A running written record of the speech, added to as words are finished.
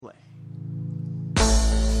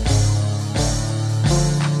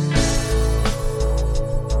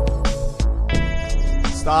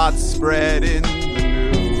start spreading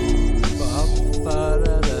the news.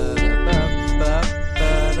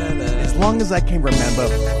 As long as I can remember,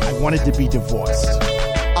 I wanted to be divorced.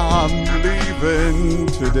 I'm leaving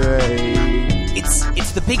today.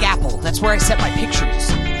 It's the Big Apple. That's where I set my pictures.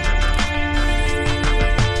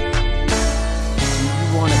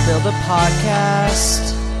 You want to build a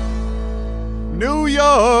podcast? New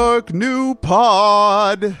York, new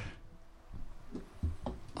pod.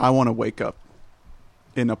 I want to wake up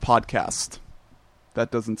in a podcast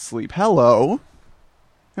that doesn't sleep. Hello,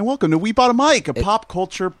 and welcome to We Bought a Mic, a pop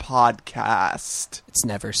culture podcast. It's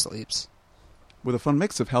never sleeps. With a fun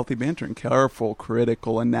mix of healthy banter and careful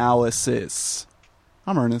critical analysis.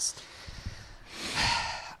 I'm Ernest.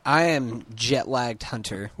 I am jet-lagged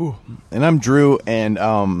Hunter. Ooh. And I'm Drew, and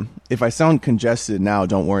if I sound congested now,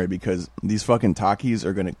 don't worry, because these fucking Takis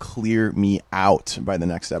are going to clear me out by the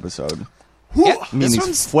next episode. Yeah, I mean,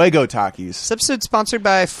 these Fuego Takis. This episode's sponsored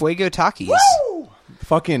by Fuego Takis. Woo!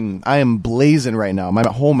 Fucking, I am blazing right now. My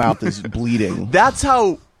whole mouth is bleeding. That's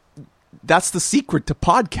the secret to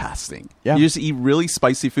podcasting. Yeah. You just eat really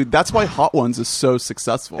spicy food. That's why Hot Ones is so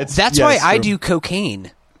successful. That's why I do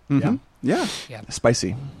cocaine. Mm-hmm. Yeah. Yeah.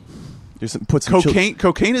 Spicy. Just put some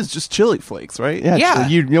cocaine is just chili flakes, right? Yeah.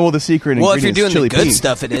 You know the secret Well, if you're ingredient doing is chili the good pea.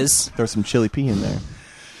 stuff, it is. Throw some chili pea in there.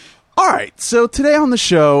 All right, so today on the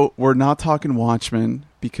show, we're not talking Watchmen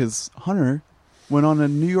because Hunter went on a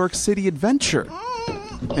New York City adventure,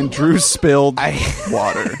 and Drew spilled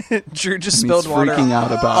water. Drew just And spilled he's water freaking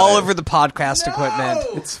out about all it. over the podcast equipment.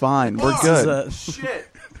 It's fine. We're good. Shit.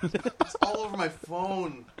 It's all over my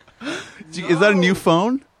phone. Is that a new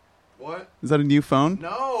phone? What? Is that a new phone?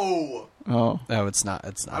 No. Oh, No, it's not.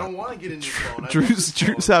 It's not. I don't want to get a new phone.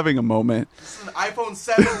 Drew's having a moment. This is an iPhone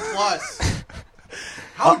 7 Plus.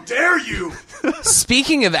 How dare you?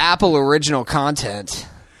 Speaking of Apple original content,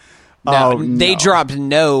 they no. dropped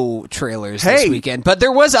no trailers Hey. this weekend, but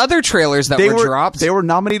there was other trailers that were dropped. They were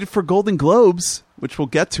nominated for Golden Globes, which we'll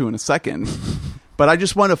get to in a second. But I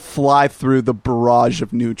just want to fly through the barrage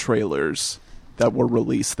of new trailers that were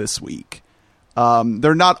released this week.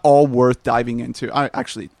 They're not all worth diving into. I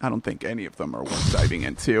don't think any of them are worth diving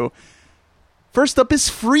into. First up is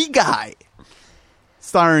Free Guy,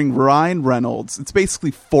 starring Ryan Reynolds. It's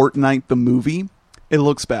basically Fortnite the movie. It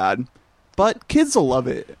looks bad, but kids will love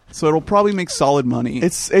it, so it'll probably make solid money.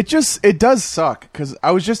 It does suck, because I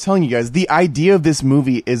was just telling you guys, the idea of this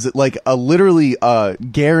movie is like a literally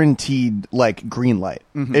guaranteed like green light.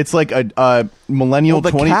 Mm-hmm. It's like a millennial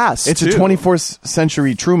the cast, it's too. a 24th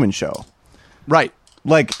century Truman Show. Right.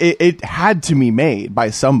 Like, it had to be made by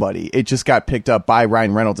somebody. It just got picked up by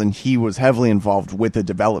Ryan Reynolds, and he was heavily involved with the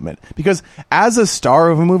development. Because as a star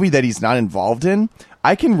of a movie that he's not involved in,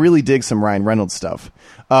 I can really dig some Ryan Reynolds stuff.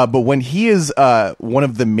 But when he is one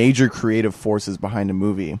of the major creative forces behind a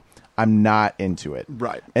movie, I'm not into it.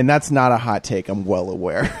 Right. And that's not a hot take, I'm well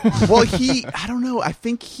aware. Well, I don't know. I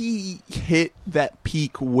think he hit that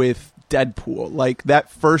peak with Deadpool. Like, that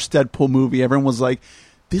first Deadpool movie, everyone was like,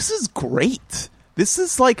 this is great. This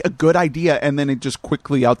is like a good idea, and then it just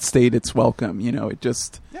quickly outstayed its welcome. You know, it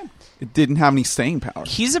didn't have any staying power.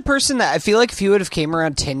 He's a person that I feel like if he would have came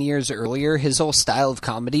around 10 years earlier, his whole style of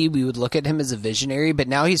comedy, we would look at him as a visionary, but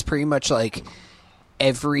now he's pretty much like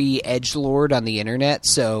every edgelord on the internet,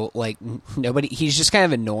 so like he's just kind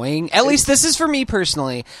of annoying. At least this is for me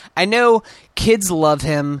personally. I know kids love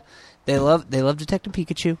him. They love Detective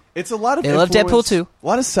Pikachu. It's a lot of They love Deadpool too. A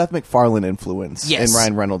lot of Seth MacFarlane influence in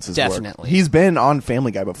Ryan Reynolds' work. Definitely. He's been on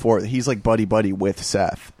Family Guy before. He's like buddy with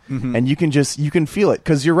Seth. Mm-hmm. And you can feel it,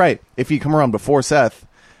 because you're right. If you come around before Seth,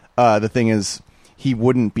 the thing is, he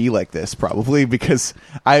wouldn't be like this probably, because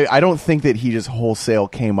I don't think that he just wholesale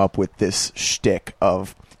came up with this shtick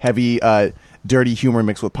of heavy dirty humor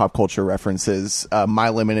mixed with pop culture references,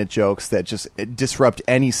 my-limited jokes that just disrupt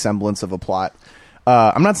any semblance of a plot.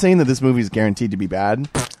 I'm not saying that this movie is guaranteed to be bad.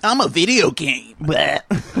 I'm a video game.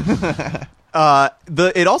 It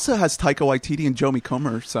also has Taika Waititi and Jomi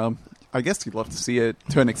Comer, so I guess you'd love to see it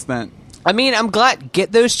to an extent. I mean, I'm glad.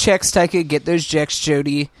 Get those checks, Taika. Get those checks,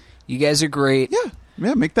 Jody. You guys are great.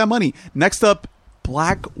 Yeah, make that money. Next up,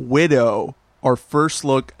 Black Widow. Our first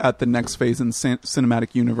look at the next phase in the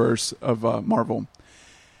cinematic universe of Marvel.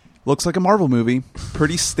 Looks like a Marvel movie.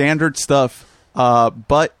 Pretty standard stuff.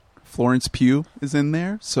 But Florence Pugh is in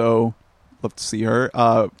there, so love to see her.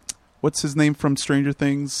 What's his name from Stranger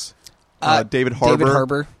Things? David Harbour. David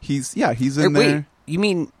Harbour. He's in there. Wait, you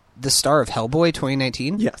mean the star of Hellboy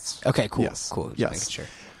 2019? Yes. Okay, cool. Yes. Cool. Just Yes. making sure.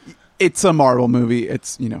 It's a Marvel movie.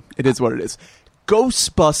 It's, it is what it is.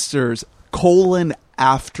 Ghostbusters: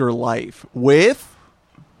 Afterlife with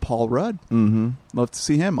Paul Rudd. Mm-hmm. Love to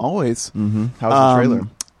see him always. Mm-hmm. How's the trailer?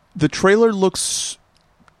 the trailer looks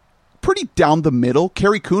pretty down the middle.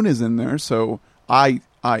 Carrie Coon is in there, so I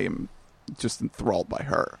am just enthralled by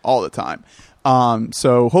her all the time.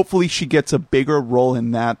 So hopefully she gets a bigger role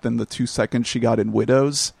in that than the 2 seconds she got in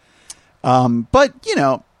Widows. But, you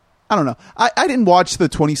know, I don't know. I didn't watch the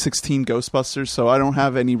 2016 Ghostbusters, so I don't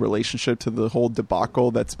have any relationship to the whole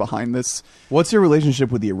debacle that's behind this. What's your relationship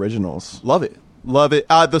with the originals? Love it. Love it.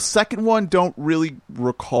 The second one, don't really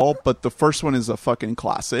recall, but the first one is a fucking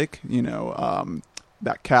classic. You know,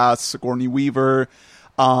 that cast, Sigourney Weaver.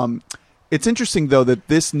 It's interesting, though, that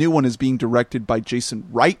this new one is being directed by Jason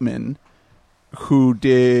Reitman, who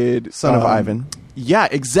did... Son of Ivan. Yeah,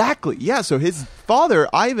 exactly. Yeah, so his father,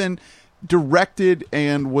 Ivan, directed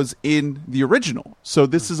and was in the original. So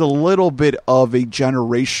this is a little bit of a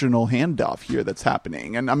generational handoff here that's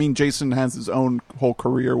happening. And, I mean, Jason has his own whole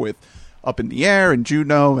career with Up in the Air and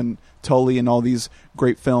Juno and Tully and all these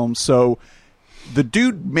great films. So the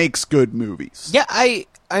dude makes good movies. Yeah,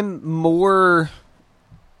 I'm more...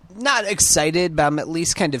 not excited, but I'm at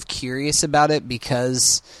least kind of curious about it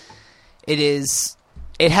because it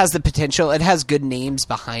has the potential. It has good names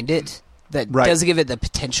behind it that does give it the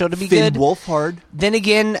potential to be Finn good. Wolfhard. Then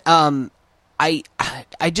again, I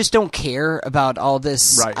just don't care about all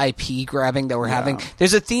this IP grabbing that we're having.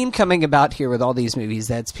 There's a theme coming about here with all these movies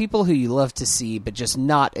that's people who you love to see, but just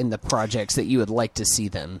not in the projects that you would like to see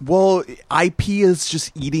them. Well, IP is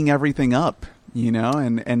just eating everything up. You know,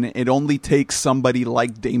 and it only takes somebody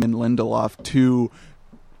like Damon Lindelof to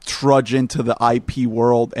trudge into the IP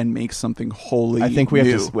world and make something wholly I think we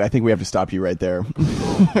new. have to stop you right there,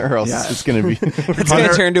 or else it's going to be. It's going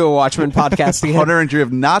to turn into a Watchmen podcast again. Hunter and Drew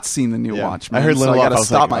have not seen the new Watchmen. I heard Lindelof. So I gotta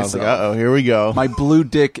stop I was myself. like, uh-oh, here we go. My blue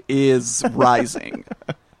dick is rising.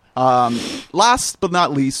 Last but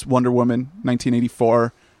not least, Wonder Woman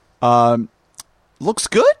 1984 looks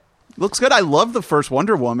good. Looks good. I love the first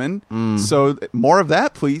Wonder Woman. So more of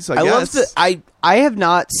that, please. I guess. Love I have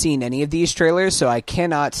not seen any of these trailers, so I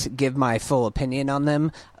cannot give my full opinion on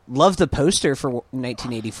them. Love the poster for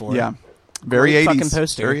 1984. Yeah, very Great 80s. fucking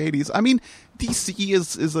poster. Very 80s. I mean, DC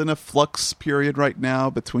is in a flux period right now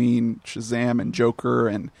between Shazam and Joker,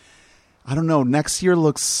 and I don't know. Next year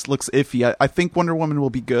looks iffy. I think Wonder Woman will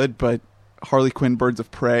be good, but Harley Quinn, Birds of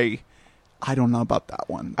Prey, I don't know about that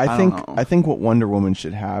one. I don't know. think what Wonder Woman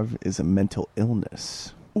should have is a mental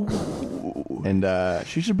illness. Ooh. And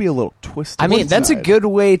she should be a little twisted. I mean, that's a inside. good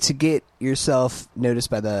way to get yourself noticed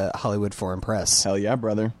by the Hollywood Foreign Press. Hell yeah,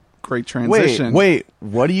 brother. Great transition. Wait,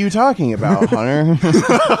 what are you talking about, Hunter?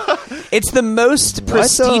 It's the most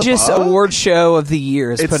prestigious fuck? award show of the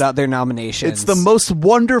year has put out their nominations. It's the most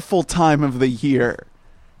wonderful time of the year.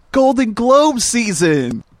 Golden Globe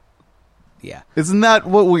season. Yeah. Isn't that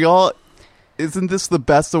what we all... Isn't this the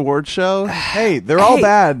best award show? Hey, they're all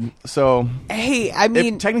bad. So, Hey, I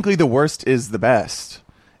mean... technically the worst is the best.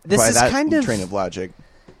 This by is that kind of... train of logic.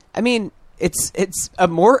 I mean, it's a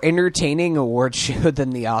more entertaining award show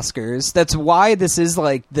than the Oscars. That's why this is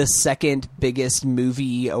like the second biggest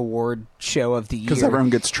movie award show of the year. Because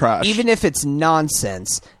everyone gets trashed. Even if it's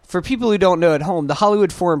nonsense. For people who don't know at home, the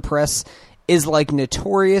Hollywood Foreign Press is like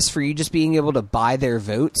notorious for you just being able to buy their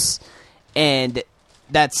votes. And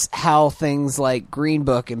that's how things like Green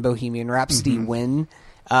Book and Bohemian Rhapsody win.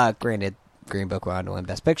 Granted, Green Book went on to win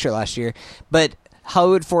Best Picture last year. But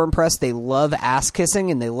Hollywood Foreign Press, they love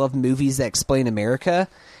ass-kissing and they love movies that explain America.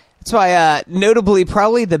 That's why, notably,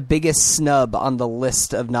 probably the biggest snub on the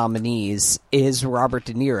list of nominees is Robert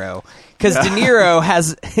De Niro. Because De Niro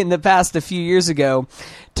has, in the past, a few years ago,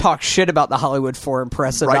 talked shit about the Hollywood Foreign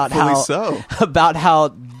Press about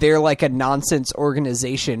how they're like a nonsense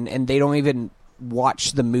organization and they don't even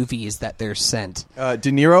watch the movies that they're sent. De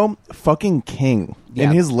Niro, fucking king. Yeah.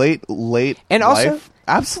 In his late And life, also-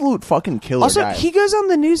 absolute fucking killer Also, guy. he goes on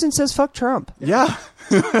the news and says, fuck Trump. Yeah.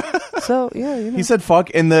 So, yeah, you know. He said fuck,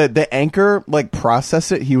 and the anchor like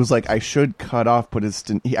processed it. He was like, I should cut off, but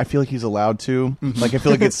I feel like he's allowed to. Like, I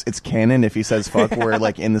feel like it's canon if he says fuck. We're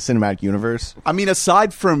like in the cinematic universe. I mean,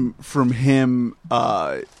 aside from him,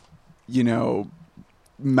 you know,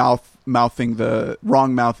 mouthing the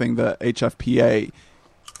HFPA,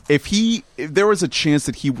 if there was a chance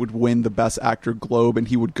that he would win the Best Actor Globe and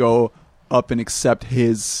he would go up and accept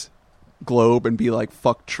his Globe and be like,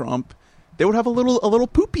 fuck Trump, they would have a little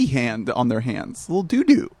poopy hand on their hands, a little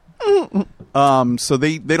doo-doo. So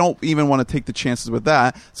they don't even want to take the chances with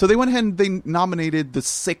that. So they went ahead and they nominated the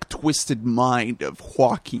sick, twisted mind of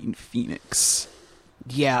Joaquin Phoenix.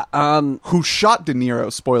 Yeah, who shot De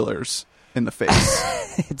Niro, spoilers, in the face.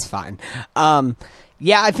 It's fine.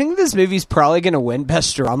 Yeah, I think this movie's probably going to win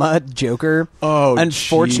Best Drama, Joker. Oh,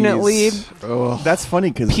 unfortunately, jeez. That's funny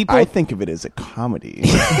because People- I think of it as a comedy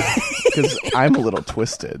because I'm a little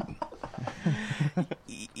twisted.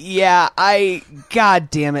 yeah, God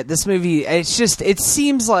damn it, this movie. It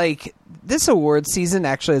seems like this award season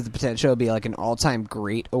actually has the potential to be like an all-time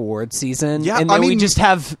great award season. Yeah, and then I we mean- just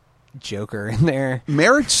have Joker in there.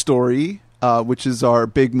 Marriage Story, which is our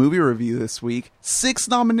big movie review this week, 6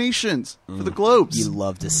 nominations for the Globes. You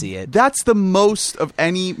love to see it. That's the most of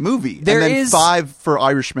any movie. There and then is- 5 for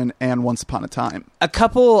Irishman and Once Upon a Time. A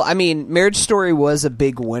couple, I mean, Marriage Story was a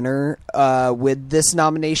big winner with this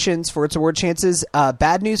nominations for its award chances.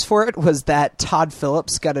 Bad news for it was that Todd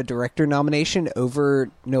Phillips got a director nomination over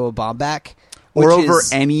Noah Baumbach. Or which over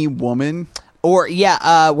is- any woman. Or,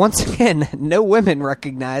 once again, no women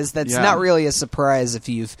recognized. That's Yeah. not really a surprise if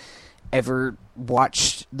you've ever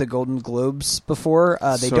watched the Golden Globes before.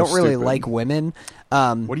 They So don't really stupid. like women.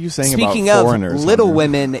 What are you saying Speaking about of foreigners? Little Hunter?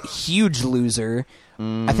 Women, huge loser.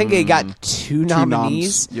 I think they got 2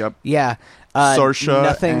 nominees. noms, yep. Yeah. Saoirse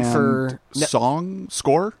nothing and for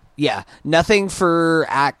score. yeah, nothing for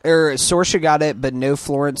Saoirse got it, but no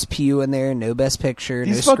Florence Pugh in there, no Best Picture,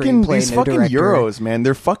 These no fucking screenplay, no director. Euros, man.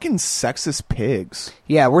 They're fucking sexist pigs.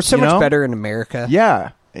 Yeah, we're so You much know? better in America. Yeah.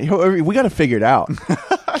 We got to figure it out.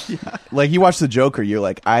 Like, you watch The Joker, you're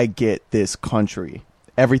like, I get this country.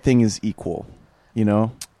 Everything is equal, you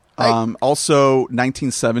know? Also,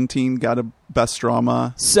 1917 got a Best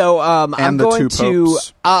Drama. So I'm And the going Two to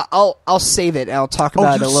Popes. I'll save it and I'll talk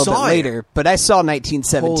about it you a little bit saw it? later. But I saw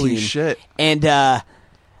 1917. Holy shit. And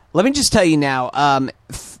let me just tell you now,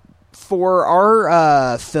 for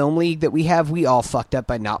our film league that we have, we all fucked up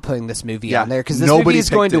by not putting this movie Yeah, on there because this nobody movie is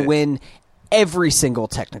going picked to it. win every single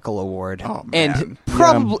technical award. Oh, man. And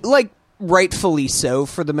probably rightfully so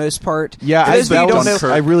for the most part. Yeah, For those of you who don't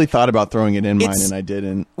know, I really thought about throwing it in mine, It's- and I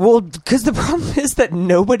didn't. well, because the problem is that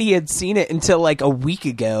nobody had seen it until like a week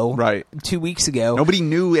ago, Right. 2 weeks ago. Nobody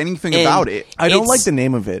knew anything And about it. I don't It's- like the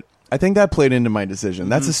name of it. I think that played into my decision.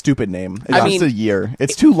 That's a stupid name. It's I just mean- a year.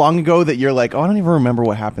 It's too long ago that you're like, oh, I don't even remember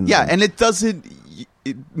what happened. Yeah, then. and it doesn't.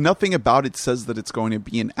 Nothing about it says that it's going to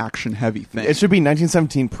be an action-heavy thing. It should be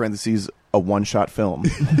 1917 parentheses a one-shot film.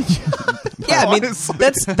 Yeah, I mean Honestly.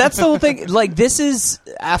 that's the whole thing. Like this is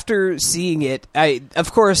after seeing it.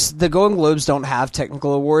 Of course the Golden Globes don't have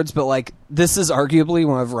technical awards, but like this is arguably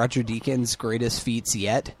one of Roger Deakins' greatest feats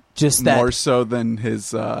yet. Just that more so than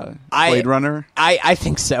his Blade Runner. I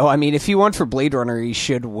think so. I mean, if he won for Blade Runner, he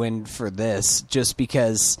should win for this, just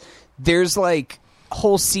because there's like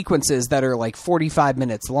whole sequences that are like 45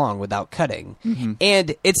 minutes long without cutting.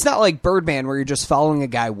 And it's not like Birdman where you're just following a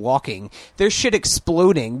guy walking. There's shit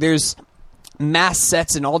exploding. There's mass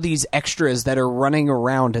sets and all these extras that are running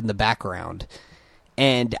around in the background.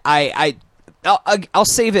 And I'll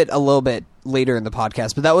save it a little bit later in the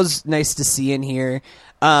podcast, but that was nice to see in here.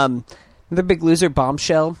 The Big Loser,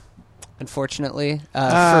 Bombshell, unfortunately.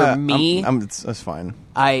 For me, That's fine.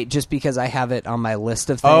 just because I have it on my list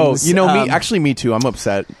of Oh, things. you know me. Actually, me too. I'm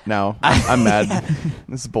upset now. I'm mad.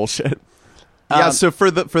 This is bullshit. Yeah, so for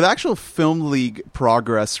the actual Film League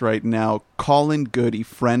progress right now, Colin Goody,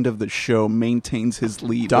 friend of the show, maintains his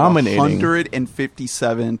lead. Dominating.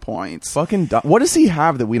 157 points. Fucking. What does he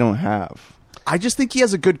have that we don't have? I just think he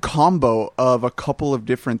has a good combo of a couple of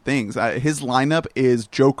different things. His lineup is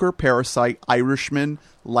Joker, Parasite, Irishman,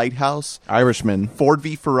 Lighthouse, Irishman. Ford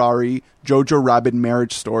v Ferrari, Jojo Rabbit,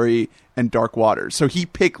 Marriage Story, and Dark Waters. So he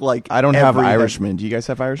picked like I don't have every- Irishman. Do you guys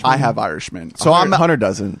have Irishman? I have Irishman. So So I'm Hunter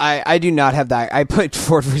doesn't. I do not have that. I put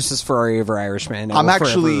Ford versus Ferrari over Irishman. I'm will forever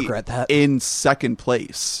actually regret that. in second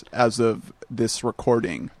place as of this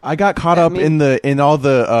recording. I got caught up in all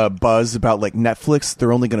the buzz about like Netflix.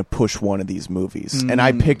 They're only going to push one of these movies, and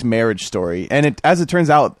I picked Marriage Story. And as it turns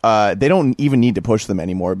out, they don't even need to push them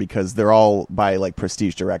anymore because they're all by like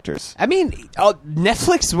prestige directors. I mean,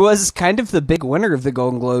 Netflix was kind of the big winner of the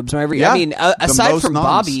Golden Globes. Yeah, I mean, the aside most from noms.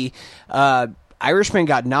 Bobby, Irishman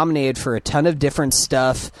got nominated for a ton of different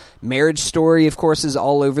stuff. Marriage Story, of course, is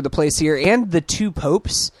all over the place here. And The Two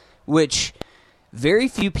Popes, which very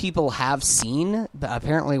few people have seen. But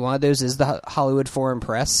apparently one of those is the Hollywood Foreign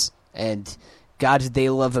Press. And God, did they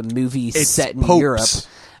love a movie It's set in popes.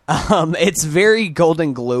 Europe. It's very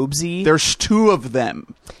Golden Globesy. There's 2 of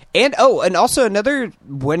them. And also another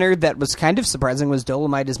winner that was kind of surprising was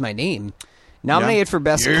Dolomite Is My Name. Nominated for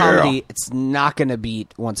Best Comedy. It's not going to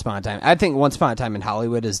beat Once Upon a Time. I think Once Upon a Time in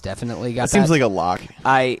Hollywood has definitely got That seems like a lock.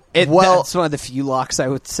 that's one of the few locks I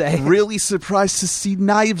would say. Really surprised to see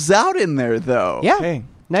Knives Out in there, though. Yeah. Hey.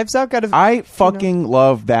 Knives Out got a... I fucking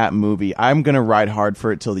love that movie. I'm gonna ride hard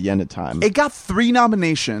for it till the end of time. It got 3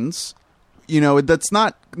 nominations. that's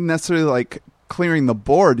not necessarily like clearing the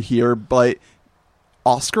board here, but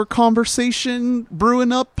Oscar conversation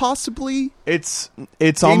brewing up possibly. It's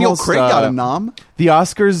Daniel almost Craig got a nom. The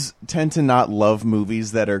Oscars tend to not love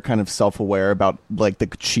movies that are kind of self-aware about like the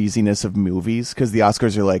cheesiness of movies, because the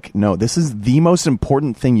Oscars are like, no, this is the most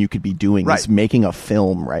important thing you could be doing, Right. is making a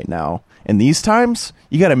film right now. In these times,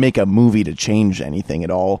 you got to make a movie to change anything at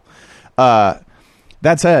all.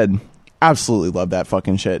 That said, absolutely love that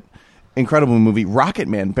fucking shit. Incredible movie. Rocket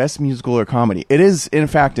Man, best musical or comedy. It is, in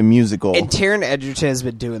fact, a musical. And Taron Egerton has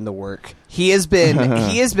been doing the work. He has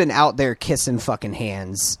been out there kissing fucking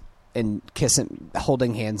hands and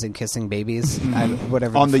holding hands and kissing babies.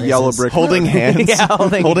 Whatever On the phrase yellow is. brick Holding hands. Yeah,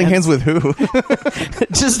 holding hands with who?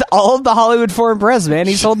 Just all of the Hollywood Foreign Press, man.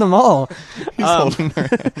 He's holding them all. He's holding their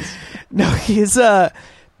hands. No, he's it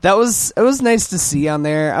was nice to see on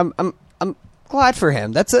there. I'm glad for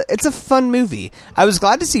him. It's a fun movie. I was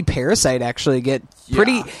glad to see Parasite actually get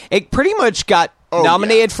it pretty much got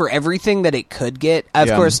nominated for everything that it could get. Of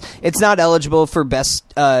course, it's not eligible for best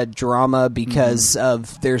drama because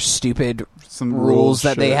of their stupid Some rules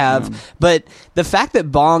that they shit, have. yeah. But the fact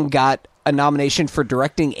that Bong got a nomination for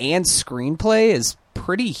directing and screenplay is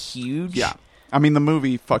pretty huge. Yeah. I mean, the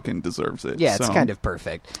movie fucking deserves it. Yeah, it's so. kind of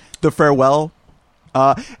perfect. The Farewell.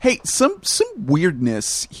 Hey, some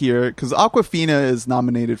weirdness here, because Awkwafina is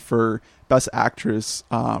nominated for Best Actress,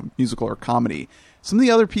 musical or comedy. Some of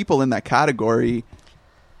the other people in that category,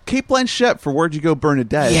 Cate Blanchett for Where'd You Go,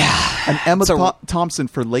 Bernadette, and Emma Thompson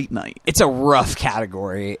for Late Night. It's a rough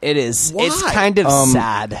category. It is. Why? It's kind of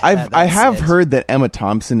sad. I have heard that Emma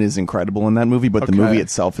Thompson is incredible in that movie, but the Okay. movie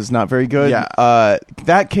itself is not very good. Yeah.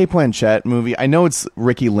 That Cate Blanchett movie, I know it's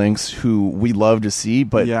Ricky Lynch, who we love to see,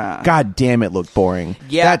 but Yeah. god damn it, looked boring.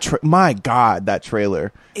 Yeah. My god, that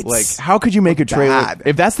trailer. It's Like, how could you make a trailer? bad.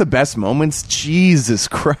 If that's the best moments, Jesus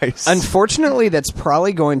Christ. Unfortunately, that's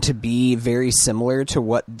probably going to be very similar to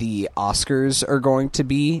what the Oscars are going to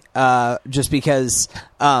be, just because,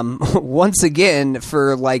 once again,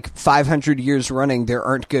 for like 500 years running, there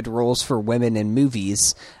aren't good roles for women in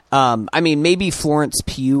movies. I mean, maybe Florence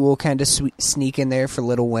Pugh will kind of sneak in there for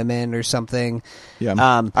Little Women or something. Yeah.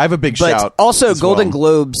 I have a big but shout. Also, as Golden well.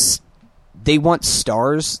 Globes, they want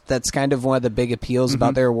stars. That's kind of one of the big appeals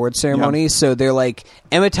about their award ceremony. Yeah. So they're like,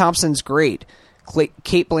 Emma Thompson's great.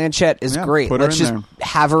 Kate Blanchett is Yeah, great. put her Let's in just there.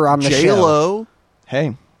 have her on the show. J-Lo,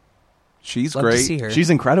 Hey, she's Love great. to see her. she's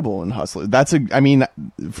incredible in Hustler.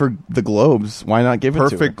 For the Globes, why not give it to her?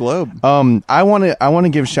 Perfect Globe. I want to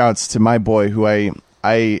give shouts to my boy who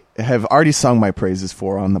I have already sung my praises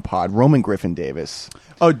for on the pod, Roman Griffin Davis.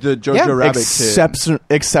 Oh, the Jojo Yeah. Rabbit kid.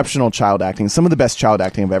 Exceptional child acting. Some of the best child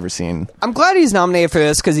acting I've ever seen. I'm glad he's nominated for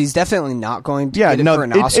this because he's definitely not going to get it for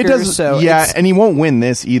an Oscar. It does. so yeah, it's- and he won't win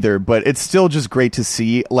this either. But it's still just great to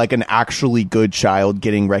see like an actually good child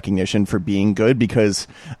getting recognition for being good, because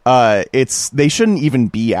they shouldn't even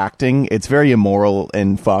be acting. It's very immoral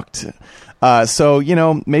and fucked. So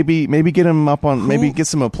maybe get him up on, maybe get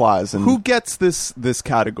some applause. And Who gets this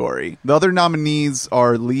category? The other nominees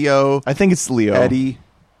are Leo, I think it's Leo. Eddie.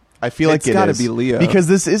 I feel It's like gotta is. be Leo. because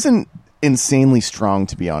this isn't insanely strong,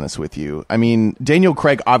 to be honest with you. I mean, Daniel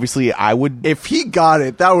Craig, obviously, I would. If he got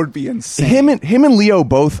it, that would be insane. Him and Leo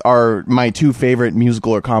both are my two favorite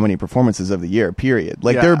musical or comedy performances of the year, period.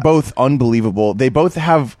 Like, Yeah. they're both unbelievable. They both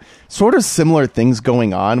have sort of similar things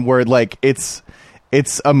going on where, like, it's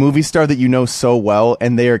a movie star that you know so well,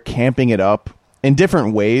 and they are camping it up in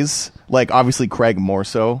different ways. Like, obviously, Craig more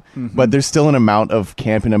so, but there's still an amount of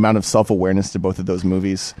camp and amount of self-awareness to both of those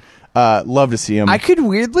movies. Love to see him. I could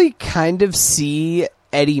weirdly kind of see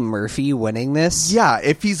Eddie Murphy winning this. Yeah,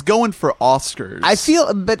 if he's going for Oscars. I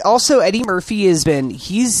feel, but also Eddie Murphy has been,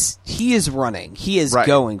 he is running. He is Right.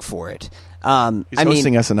 going for it. He's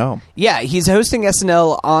hosting SNL. Yeah, he's hosting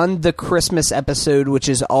SNL on the Christmas episode, which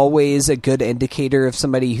is always a good indicator of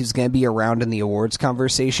somebody who's going to be around in the awards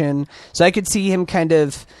conversation. So I could see him kind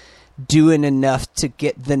of doing enough to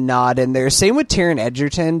get the nod in there. Same with Taron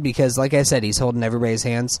Egerton, because like I said, he's holding everybody's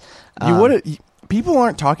hands. People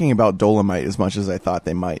aren't talking about Dolomite as much as I thought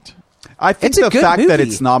they might. I think It's a the good fact that movie.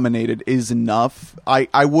 it's nominated is enough.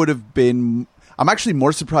 I would have been. I'm actually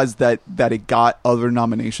more surprised that it got other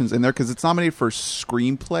nominations in there, because it's nominated for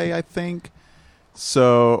screenplay, I think.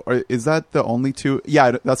 So is that the only two?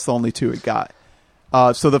 Yeah, that's the only two it got.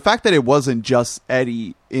 So the fact that it wasn't just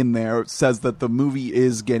Eddie in there says that the movie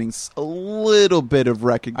is getting a little bit of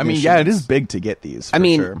recognition. I mean, yeah, it is big to get these. I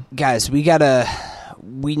mean, sure. guys, we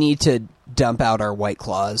need to dump out our White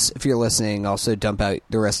Claws. If you're listening, also dump out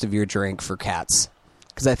the rest of your drink for cats,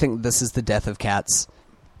 because I think this is the death of cats.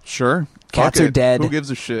 Sure. Cats Fuck are it. dead. Who gives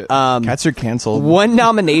a shit? Cats are canceled. One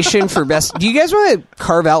nomination for best. Do you guys want to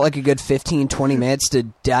carve out like a good 15, 20 minutes to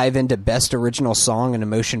dive into best original song in a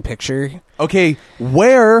motion picture? Okay,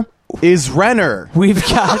 where is Renner? We've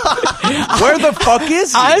got. Where the fuck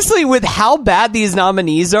is he? Honestly, with how bad these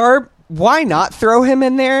nominees are, why not throw him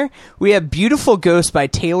in there? We have Beautiful Ghost by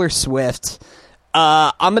Taylor Swift.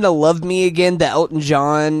 I'm Gonna Love Me Again, the Elton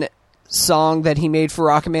John song that he made for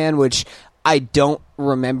Rocketman, which I don't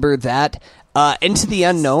remember that. Into the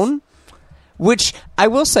Unknown, which I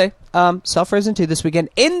will say, saw Frozen 2 this weekend.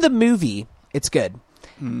 In the movie, it's good.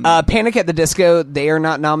 Panic at the Disco, they are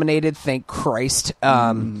not nominated, thank Christ.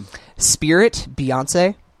 Spirit,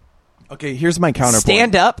 Beyonce. Okay, here's my counterpoint.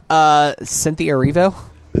 Stand Up, Cynthia Erivo.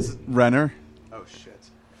 Renner. Oh shit!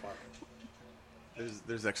 Fuck.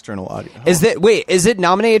 There's external audio. Is it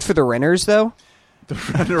nominated for the Renners though? The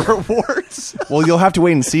Renner Awards. Well, you'll have to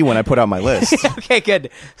wait and see when I put out my list. Okay, good.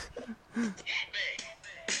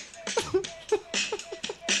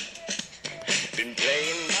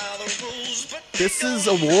 This is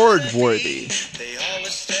award worthy.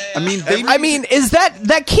 I mean, Is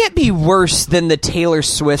that can't be worse than the Taylor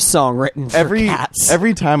Swift song written for Cats?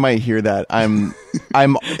 Every time I hear that,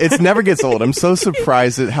 it never gets old. I'm so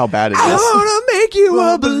surprised at how bad it I is. wanna make you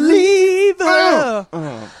a believer.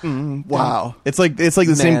 wow. It's like the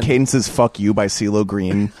same cadence as "Fuck You" by CeeLo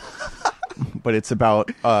Green, but it's about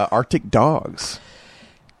Arctic dogs.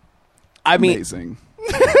 I mean, Amazing.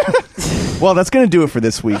 Well, that's gonna do it for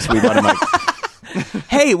this week's Sweet Bottom Mike.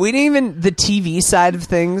 hey, we didn't even the TV side of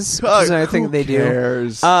things, which is another thing they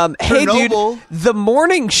cares? do. Hey, Chernobyl. dude, the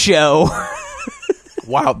morning show.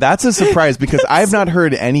 Wow, that's a surprise because I have not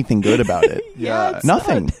heard anything good about it. Yeah.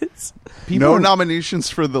 Nothing. No nominations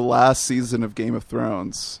for the last season of Game of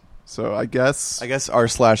Thrones. So I guess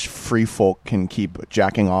r/free folk can keep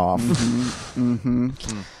jacking off.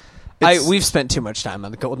 We've spent too much time on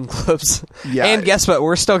the Golden Globes. Yeah. And guess what?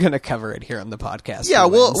 We're still going to cover it here on the podcast. yeah, Who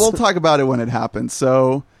wins? we'll talk about it when it happens.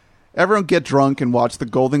 So everyone get drunk and watch the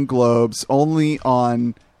Golden Globes only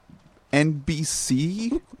on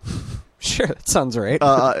NBC. Sure, that sounds right.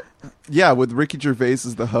 Yeah, with Ricky Gervais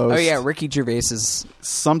as the host. Oh yeah, Ricky Gervais is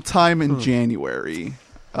sometime in January.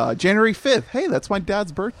 January 5th. Hey, that's my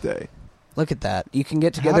dad's birthday. Look at that. You can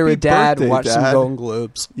get together Happy with Dad, birthday, watch some Dad. Golden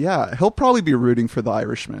Globes. Yeah, he'll probably be rooting for The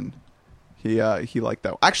Irishman. He liked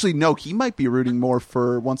that. Actually, no, he might be rooting more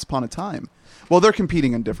for Once Upon a Time. Well, they're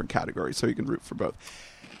competing in different categories, so you can root for both.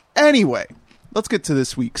 Anyway, let's get to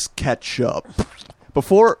this week's catch up.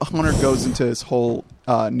 Before Hunter goes into his whole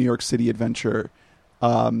New York City adventure,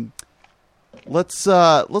 let's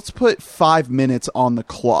put 5 minutes on the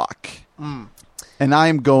clock. And I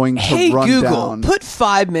am going to Hey run Google, down. put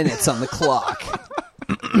 5 minutes on the clock.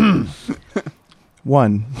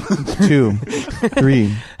 1, 2,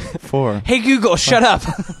 3, 4. Hey Google, shut up.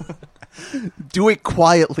 Do it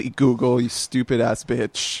quietly, Google, you stupid ass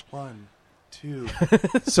bitch. 1, 2.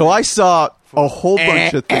 So I saw a whole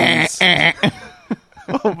bunch of things. A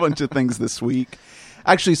whole bunch of things this week.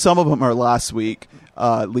 Actually, some of them are last week,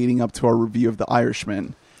 leading up to our review of The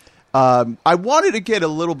Irishman. I wanted to get a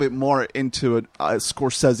little bit more into a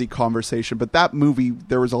Scorsese conversation, but that movie,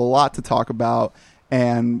 there was a lot to talk about,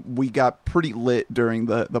 and we got pretty lit during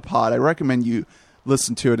the pod. I recommend you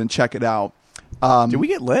listen to it and check it out. Did we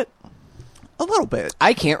get lit? A little bit.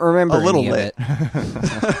 I can't remember A little any of lit.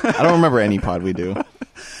 it. I don't remember any pod we do.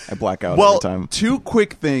 I black out Well, every time. two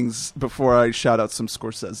quick things before I shout out some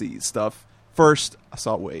Scorsese stuff. First, I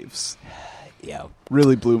saw Waves. Yeah.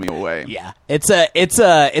 Really blew me away. Yeah. It's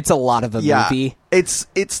a lot of a movie.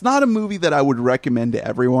 It's not a movie that I would recommend to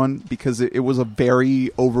everyone because it was a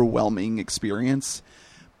very overwhelming experience.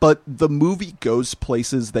 But the movie goes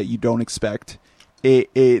places that you don't expect.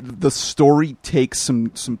 The story takes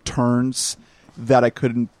some turns that I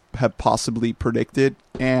couldn't have possibly predicted,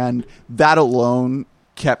 and that alone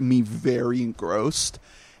kept me very engrossed.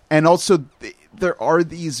 And also, there are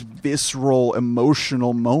these visceral,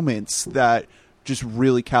 emotional moments that just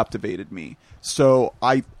really captivated me. So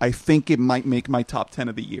I think it might make my top 10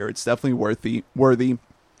 of the year. It's definitely worthy.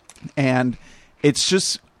 And it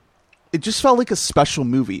just felt like a special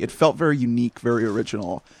movie. It felt very unique, very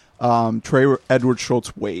original. Trey Edward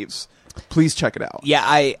Schultz, Waves. Please check it out. Yeah,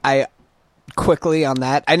 I quickly on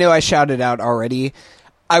that. I know I shouted out already.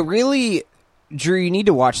 Drew, you need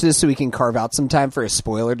to watch this so we can carve out some time for a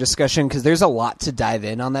spoiler discussion because there's a lot to dive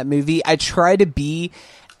in on that movie. I try to be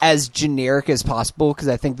as generic as possible because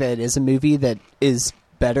I think that it is a movie that is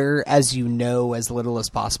better as you know as little as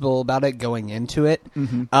possible about it going into it.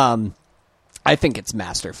 Mm-hmm. I think it's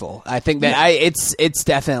masterful. I think that it's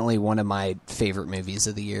definitely one of my favorite movies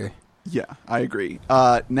of the year. Yeah, I agree.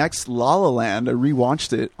 Next, La La Land. I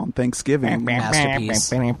rewatched it on Thanksgiving.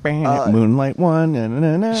 Masterpiece. Moonlight One. Na,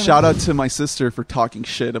 na, na. Shout out to my sister for talking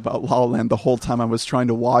shit about La La Land the whole time I was trying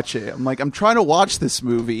to watch it. I'm like, I'm trying to watch this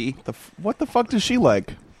movie. What the fuck does she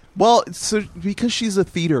like? Well, so because she's a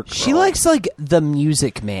theater girl. She likes like The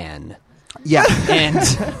Music Man. Yeah. And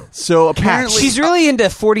So apparently she's really into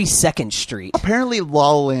 42nd Street. apparently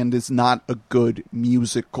La La Land is not a good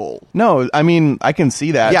musical. No, I mean, I can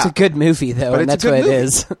see that. Yeah. It's a good movie though, But and it's that's a good what movie. it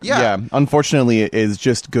is. Yeah. Unfortunately, it is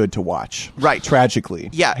just good to watch. Right. Tragically.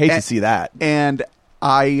 Yeah, Hate to and- see that. And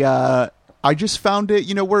I just found it,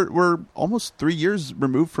 we're almost 3 years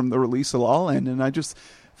removed from the release of La La Land, and I just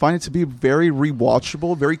find it to be a very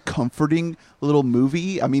rewatchable, very comforting little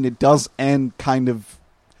movie. I mean, it does end kind of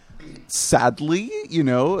sadly,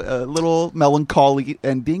 a little melancholy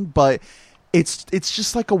ending, but it's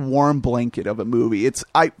just like a warm blanket of a movie.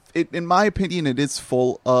 In my opinion, it is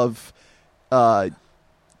full of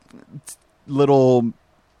little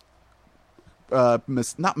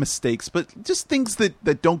not mistakes, but just things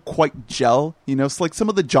that don't quite gel. It's like some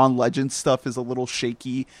of the John Legend stuff is a little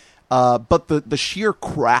shaky, but the sheer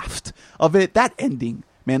craft of it, that ending,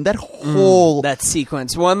 man, that whole That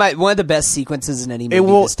sequence, one of the best sequences in any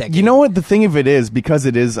movie this decade. You know what the thing of it is, because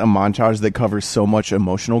it is a montage that covers so much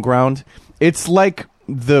emotional ground. It's like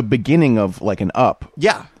the beginning of like an Up.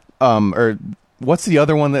 yeah. Or what's the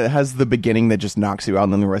other one that has the beginning that just knocks you out,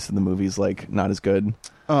 and then the rest of the movie's like not as good.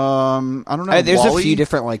 I don't know. There's Wall-E? a few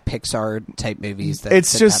different like Pixar type movies that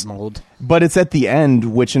It's fit just- that mold. But it's at the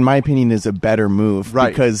end, which in my opinion is a better move, Right.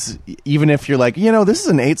 Because even if you're like, this is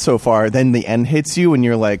an 8 so far, then the end hits you, and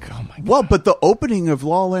you're like, oh my god. Well, but the opening of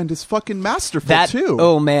La La Land is fucking masterful That too.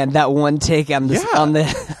 oh man, that one take on the Yeah. on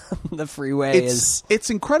the the freeway is it's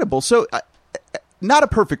incredible. So, not a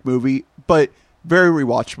perfect movie, but very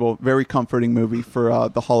rewatchable, very comforting movie for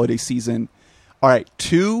the holiday season. All right,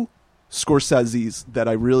 2 Scorsese's that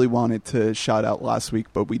I really wanted to shout out last week,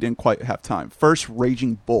 but we didn't quite have time. First,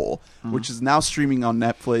 Raging Bull, which is now streaming on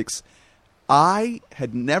Netflix. I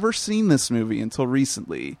had never seen this movie until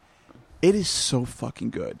recently. It is so fucking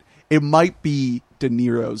good. It might be De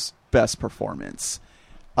Niro's best performance.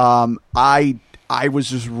 I was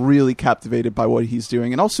just really captivated by what he's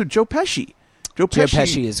doing, and also Joe Pesci. Joe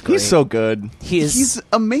Pesci is great. He's so good. He's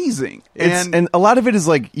amazing. And a lot of it is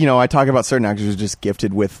like, I talk about certain actors who are just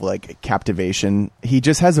gifted with like captivation. He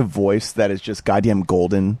just has a voice that is just goddamn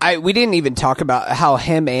golden. we didn't even talk about how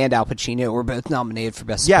him and Al Pacino were both nominated for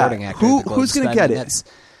best Yeah, supporting actor. at the who's Globes. gonna I get mean, it? that's-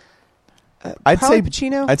 I'd probably say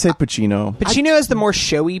Pacino? I'd say Pacino. Pacino has the more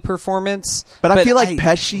showy performance, but I feel like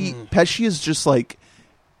Pesci is just like,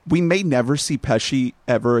 we may never see Pesci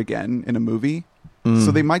ever again in a movie,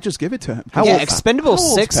 so they might just give it to him. How yeah, old- Expendables how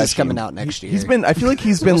old's 6 is Pesci? coming out next year. I feel like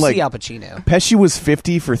he's So been we'll like, see Al Pacino. Pesci was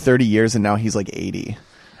 50 for 30 years, and now he's like 80.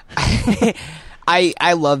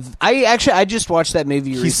 I just watched that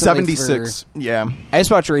movie recently. He's 76. Yeah. I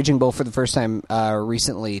just watched Raging Bull for the first time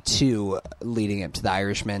recently too, leading up to The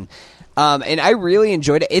Irishman. And I really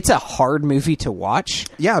enjoyed it. It's a hard movie to watch.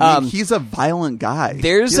 Yeah, I mean, he's a violent guy.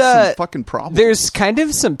 There's he has some fucking problems. There's kind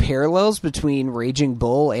of some parallels between Raging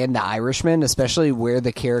Bull and The Irishman, especially where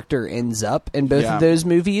the character ends up in both Yeah. of those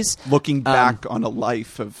movies. looking back on a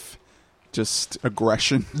life of just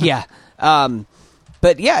aggression. Yeah.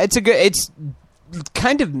 But yeah, it's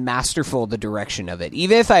kind of masterful, the direction of it.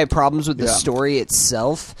 Even if I have problems with the Yeah. story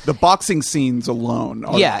itself. The boxing scenes alone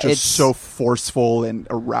are Yeah, just it's- so forceful and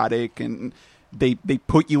erratic, and they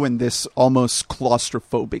put you in this almost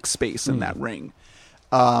claustrophobic space in that ring.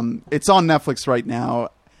 It's on Netflix right now.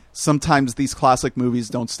 Sometimes these classic movies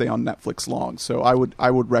don't stay on Netflix long, so I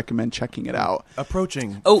would recommend checking it out.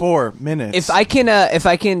 Approaching Oh, 4 minutes. If I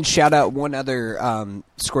can shout out one other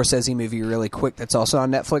Scorsese movie really quick that's also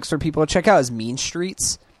on Netflix for people to check out is Mean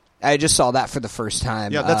Streets. I just saw that for the first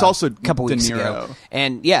time. Yeah, that's also a couple De weeks Niro. ago,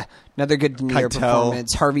 and yeah, another good De Niro Keitel.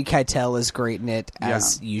 performance. Harvey Keitel is great in it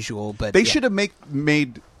as usual, but They yeah. should have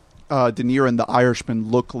made De Niro and The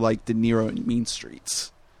Irishman look like De Niro in Mean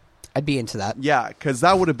Streets. I'd be into that. Yeah, because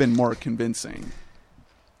that would have been more convincing.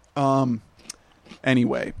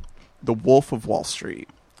 Anyway, The Wolf of Wall Street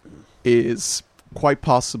is quite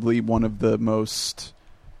possibly one of the most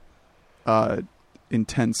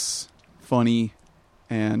intense, funny,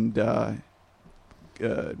 and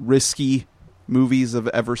risky movies I've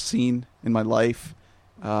ever seen in my life.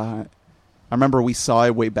 I remember we saw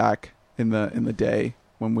it way back in the day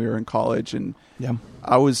when we were in college, and yeah.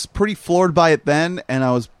 I was pretty floored by it then, and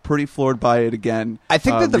I was pretty floored by it again. I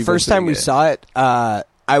think that the first time we revisiting saw it,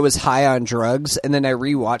 I was high on drugs, and then I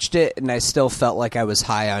rewatched it, and I still felt like I was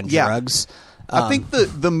high on Yeah. drugs. I think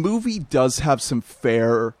the movie does have some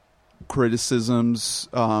fair criticisms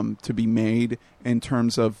to be made in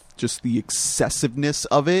terms of just the excessiveness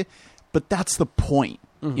of it, but that's the point.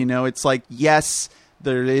 You know, it's like, yes,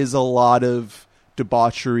 there is a lot of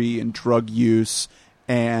debauchery and drug use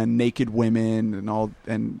and naked women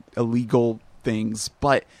and illegal things,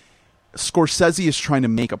 but Scorsese is trying to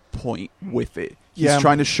make a point with it. He's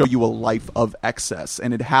trying to show you a life of excess,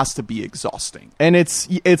 and it has to be exhausting. And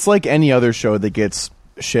it's like any other show that gets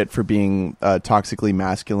shit for being toxically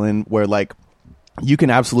masculine, where like you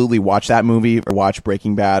can absolutely watch that movie or watch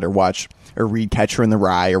Breaking Bad or read Catcher in the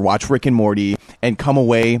Rye or watch Rick and Morty and come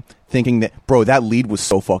away thinking that, bro, that lead was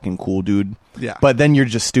so fucking cool, dude. Yeah. But then you're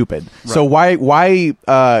just stupid. Right. So why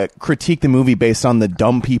critique the movie based on the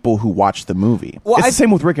dumb people who watched the movie? Well, it's the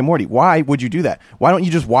same with Rick and Morty. Why would you do that? Why don't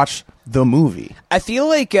you just watch the movie? I feel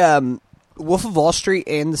like Wolf of Wall Street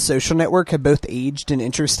and The Social Network have both aged in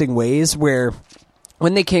interesting ways where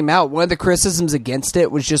when they came out, one of the criticisms against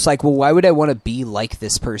it was just like, well, why would I want to be like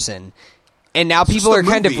this person? And now people are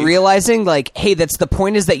kind of realizing, like, hey, that's the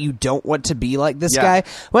point, is that you don't want to be like this guy.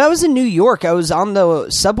 When I was in New York, I was on the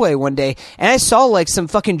subway one day, and I saw, like, some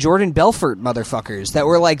fucking Jordan Belfort motherfuckers that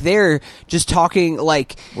were, like, there just talking,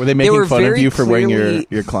 like... Were they making fun of you for wearing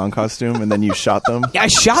your clown costume, and then you shot them? I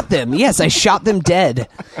shot them, yes, I shot them dead.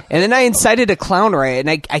 And then I incited a clown riot,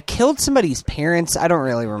 and I killed somebody's parents. I don't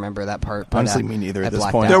really remember that part. But, honestly, me neither at this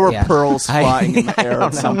point. There were pearls flying in the air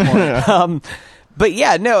at some point. But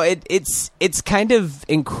yeah, no, it's kind of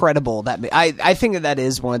incredible that I think that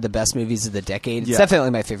is one of the best movies of the decade. It's definitely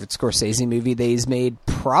my favorite Scorsese movie that he's made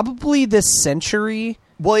probably this century.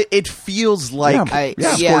 Well, it feels like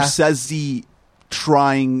Scorsese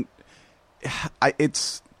trying.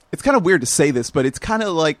 It's kind of weird to say this, but it's kind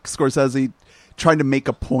of like Scorsese trying to make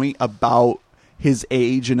a point about his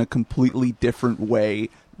age in a completely different way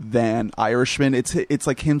than Irishman. It's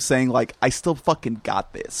like him saying, like, I still fucking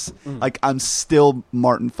got this. Like, I'm still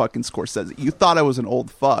Martin fucking Scorsese. You thought I was an old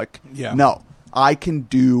fuck. Yeah. No. I can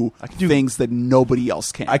do things that nobody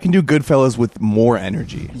else can. I can do Goodfellas with more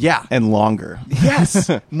energy. Yeah. And longer. Yes.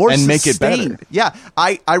 More and sustained. Make it better. Yeah.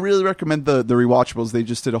 I really recommend the rewatchables. They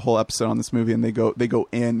just did a whole episode on this movie, and they go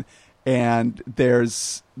in, and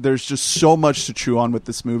there's just so much to chew on with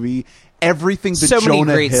this movie. Everything that many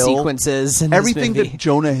great sequences in everything this movie. that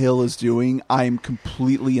Jonah Hill is doing, I'm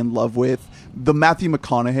completely in love with. The Matthew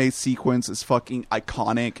McConaughey sequence is fucking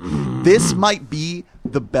iconic. This might be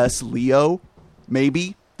the best Leo.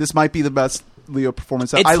 Maybe this might be the best Leo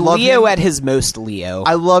performance. It's I love Leo him. at his most Leo.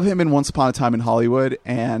 I love him in Once Upon a Time in Hollywood,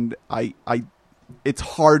 and I it's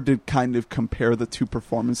hard to kind of compare the two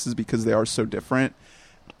performances because they are so different.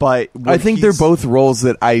 But I think they're both roles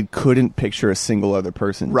that I couldn't picture a single other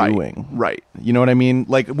person doing. Right. You know what I mean?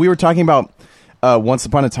 Like, we were talking about Once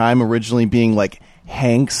Upon a Time originally being like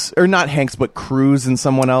Hanks, or not Hanks, but Cruise and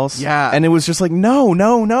someone else. Yeah. And it was just like, no,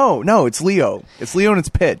 it's Leo. It's Leo and it's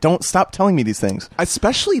Pitt. Don't stop telling me these things.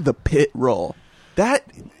 Especially the Pitt role. That,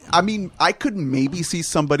 I mean, I could maybe see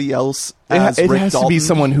somebody else as it Rick has Dalton. to be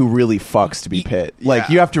someone who really fucks to be Pitt. Like,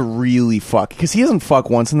 you have to really fuck. Because he doesn't fuck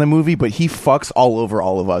once in the movie, but he fucks all over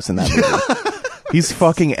all of us in that movie. He's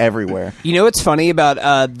fucking everywhere. You know what's funny about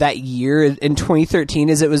that year in 2013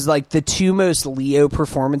 is it was like the two most Leo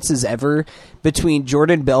performances ever between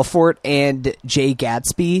Jordan Belfort and Jay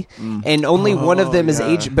Gatsby, and only one of them is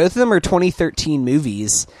age. Both of them are 2013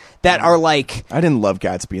 movies that are like. I didn't love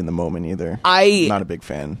Gatsby in the moment either. Not a big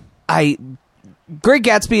fan. Great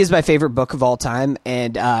Gatsby is my favorite book of all time,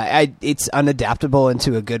 and it's unadaptable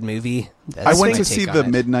into a good movie. I went to see the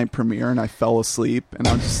midnight premiere, and I fell asleep, and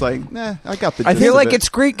I'm just like, I got the. I feel like it's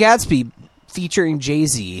Great Gatsby featuring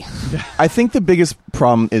Jay-Z. I think the biggest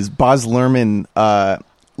problem is Baz Luhrmann,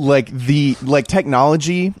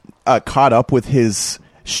 technology caught up with his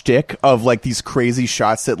shtick of like these crazy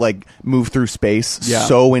shots that like move through space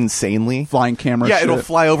so insanely. Flying camera. Yeah, shit. It'll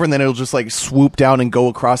fly over and then it'll just like swoop down and go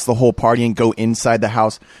across the whole party and go inside the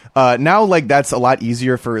house. Now like that's a lot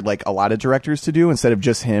easier for like a lot of directors to do instead of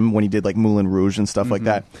just him when he did like Moulin Rouge and stuff like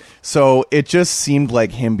that. So it just seemed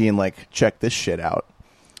like him being like, check this shit out.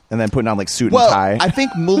 And then putting on like suit and tie. I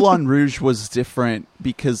think Moulin Rouge was different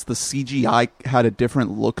because the CGI had a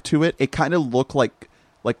different look to it. It kind of looked like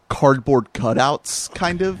cardboard cutouts,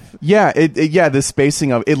 kind of. Yeah, the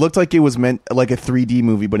spacing of it looked like it was meant like a 3D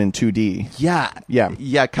movie, but in 2D. Yeah,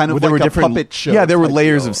 kind of there like were a puppet show. Yeah, there were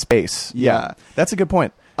layers of space. Yeah, that's a good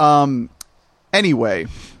point. Anyway,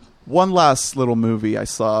 one last little movie I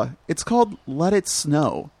saw. It's called Let It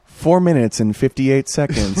Snow. 4 minutes and 58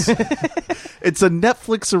 seconds. It's a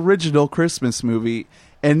Netflix original Christmas movie,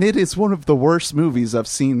 and it is one of the worst movies I've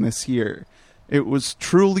seen this year. It was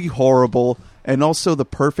truly horrible. And also the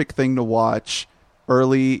perfect thing to watch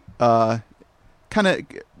early, kind of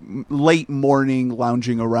late morning,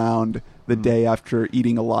 lounging around the day after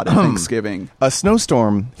eating a lot at Thanksgiving. A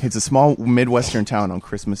snowstorm hits a small Midwestern town on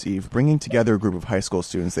Christmas Eve, bringing together a group of high school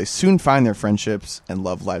students. They soon find their friendships and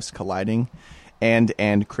love lives colliding. And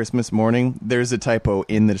Christmas morning, there's a typo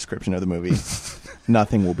in the description of the movie.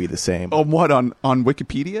 Nothing will be the same. Oh, what, on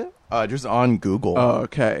Wikipedia? Just on Google. Oh,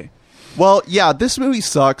 okay. Well, yeah, this movie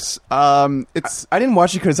sucks. It's I didn't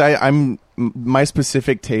watch it because my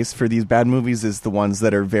specific taste for these bad movies is the ones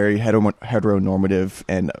that are very heteronormative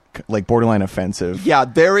and like borderline offensive. yeah,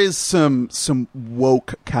 there is some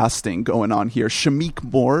woke casting going on here. Shameik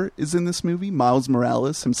Moore is in this movie. Miles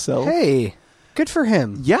Morales himself. Hey, good for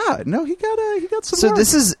him. Yeah, no, he got some. So work.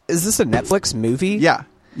 is this a Netflix movie? Yeah.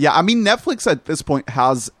 I mean, Netflix at this point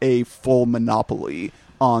has a full monopoly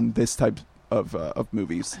on this type of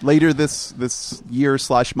movies. Later this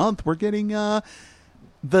year/month, we're getting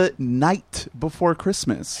The Night Before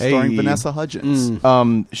Christmas, starring Hey. Vanessa Hudgens.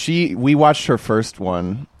 We watched her first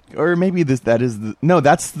one, or maybe that's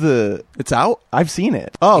the. It's out. I've seen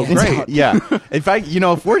it. Oh, It's great. out. Yeah. In fact,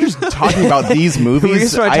 if we're just talking about these We movies,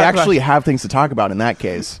 just wanna I talk actually have things to talk about in that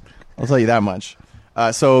case. I'll tell you that much.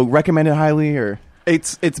 So recommend it highly, or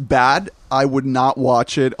It's bad. I would not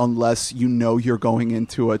watch it unless you're going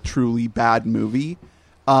into a truly bad movie.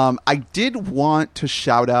 I did want to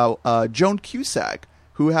shout out Joan Cusack,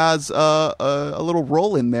 who has a little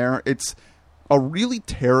role in there. It's a really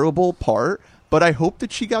terrible part, but I hope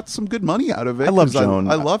that she got some good money out of it. I love 'cause Joan.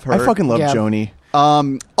 I love her. I fucking love Yeah. Joni.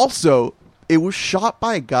 Also, it was shot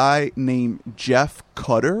by a guy named Jeff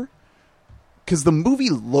Cutter. Because the movie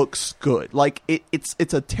looks good. Like, it's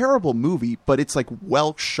a terrible movie, but it's, like,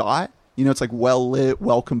 well shot. It's, like, well lit,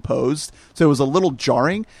 well composed. So it was a little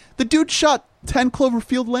jarring. The dude shot 10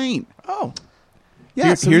 Cloverfield Lane. Oh.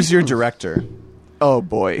 Yeah. Here's your director. Oh,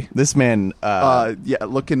 boy. This man. Yeah,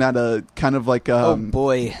 looking at a kind of like... Oh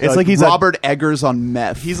boy. It's like he's Robert Eggers on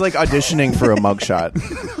meth. he's like auditioning for a mugshot.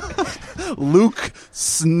 Luke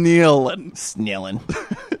Snealon. Snilling.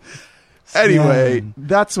 Anyway,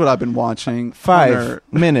 that's what I've been watching. 5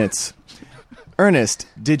 minutes. Ernest,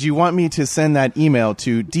 did you want me to send that email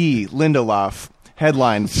to D. Lindelof?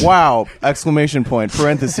 Headline, wow, exclamation point,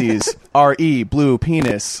 parentheses, R-E, blue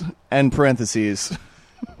penis, end parentheses.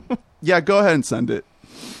 Yeah, go ahead and send it.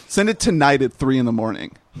 Send it tonight at 3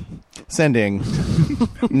 a.m. Sending.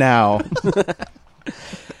 Now.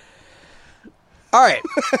 All right.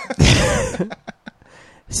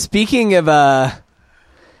 Speaking of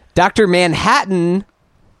Dr. Manhattan,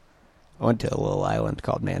 I went to a little island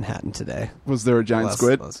called Manhattan today. Was there a giant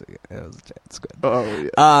squid? It was a giant squid.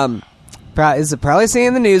 Oh, yeah. Is it probably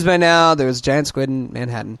seeing the news by now? There was a giant squid in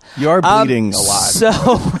Manhattan. You are bleeding a lot. So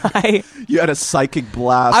You had a psychic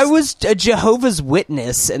blast. I was a Jehovah's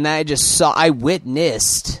Witness, and I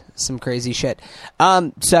witnessed some crazy shit.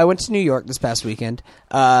 So I went to New York this past weekend.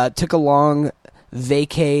 Took a long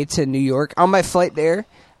vacay to New York. On my flight there,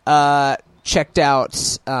 checked out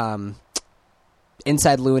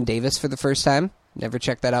Inside Llewyn Davis for the first time. Never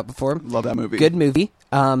checked that out before. Love that movie. Good movie.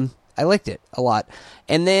 I liked it a lot.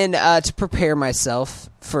 And then to prepare myself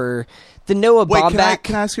for the Noah Wait, Baumbach.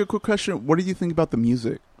 can I ask you a quick question? What do you think about the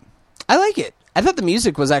music? I like it. I thought the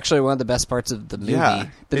music was actually one of the best parts of the movie. Yeah,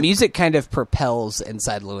 The music kind of propels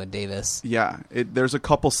Inside Llewyn Davis. Yeah, there's a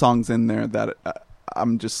couple songs in there that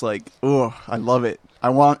I'm just like, oh, I love it. I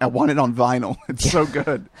want it on vinyl. It's so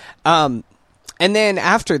good. And then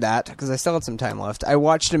after that, because I still had some time left, I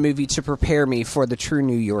watched a movie to prepare me for the true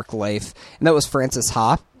New York life, and that was Frances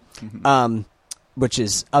Ha, which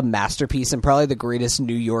is a masterpiece and probably the greatest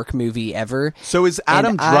New York movie ever. So is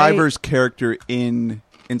Adam Driver's character in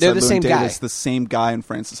Inside They're the Llewyn same Davis guy. the same guy in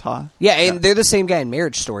Frances Ha? Yeah, and they're the same guy in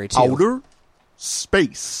Marriage Story, too. Outer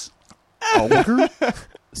space. Outer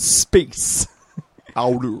Space.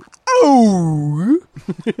 outer. Oh!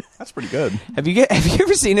 That's pretty good. Have you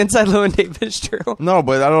ever seen Inside Llewyn Davis, Drew? No,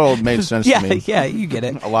 but that all made sense Yeah, to me. yeah, you get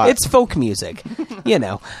it. A lot. It's folk music, you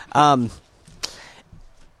know.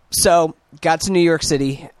 So got to New York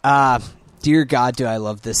City. Dear God, do I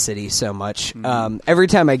love this city so much. Every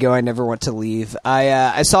time I go, I never want to leave.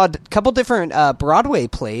 I saw a couple different Broadway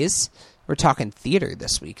plays. We're talking theater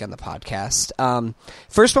this week on the podcast.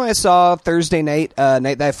 First one I saw Thursday night,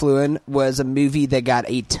 night that I flew in, was a movie that got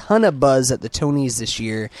a ton of buzz at the Tonys this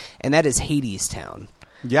year, and that is Hadestown.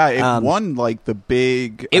 Yeah, it won like the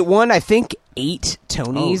big. It won, I think, 8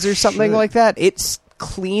 Tonys or something shit. like that. It's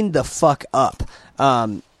cleaned the fuck up.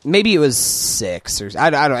 Maybe it was 6 or I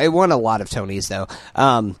don't know. It won a lot of Tonys though.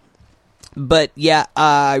 But yeah,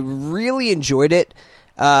 I really enjoyed it.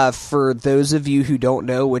 for those of you who don't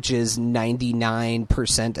know, which is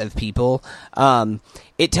 99% of people,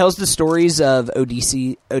 it tells the stories of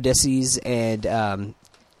Odysseus and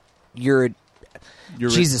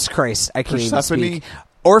Jesus Christ, I can't even speak.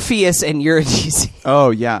 Orpheus and Eurydice.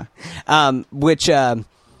 Oh, yeah. Which, if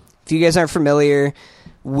you guys aren't familiar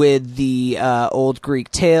with the old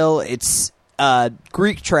Greek tale, it's a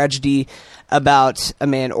Greek tragedy about a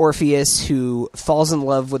man, Orpheus, who falls in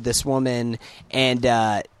love with this woman,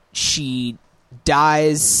 and she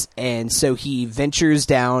dies, and so he ventures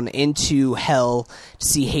down into hell to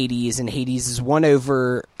see Hades, and Hades is won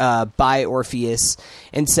over by Orpheus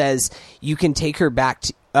and says, you can take her back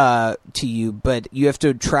to you, but you have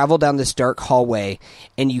to travel down this dark hallway,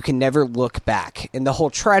 and you can never look back. And the whole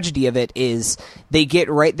tragedy of it is they get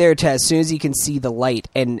right there to as soon as he can see the light,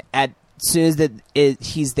 and as soon as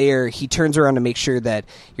he's there, he turns around to make sure that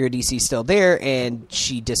Eurydice is still there, and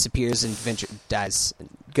she disappears and dies,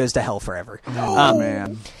 goes to hell forever. Oh,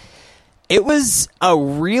 man. It was a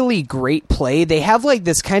really great play. They have like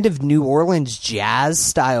this kind of New Orleans jazz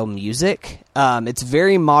style music. It's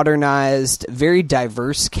very modernized, very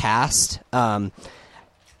diverse cast. I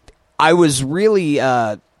was really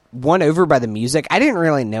won over by the music. I didn't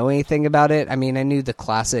really know anything about it. I mean, I knew the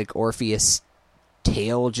classic Orpheus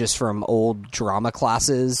tale just from old drama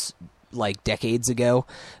classes like decades ago,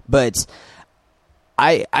 but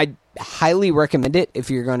I highly recommend it if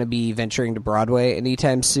you're going to be venturing to Broadway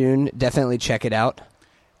anytime soon. Definitely check it out.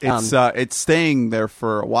 It's staying there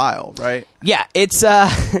for a while, right? Yeah, it's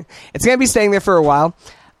going to be staying there for a while.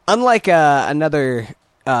 Unlike another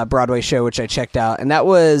Broadway show which I checked out, and that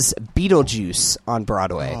was Beetlejuice on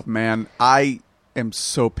Broadway. Oh man, I am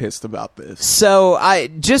so pissed about this. So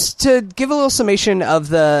just to give a little summation of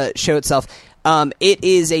the show itself. It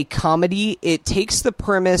is a comedy. It takes the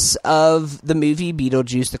premise of the movie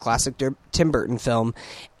Beetlejuice, the classic Tim Burton film,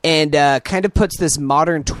 and kind of puts this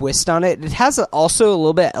modern twist on it. It has also a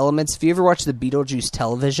little bit of elements. If you ever watched the Beetlejuice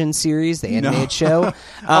television series, the animated show.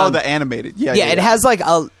 The animated. Yeah, it has like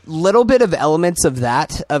a little bit of elements of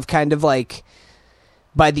that, of kind of like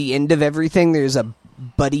by the end of everything, there's a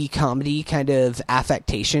buddy comedy kind of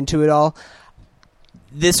affectation to it all.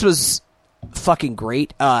 This was fucking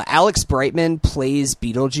great. Alex Brightman plays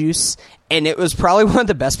Beetlejuice, and it was probably one of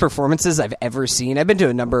the best performances I've ever seen. I've been to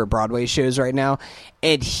a number of Broadway shows right now,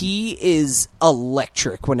 and he is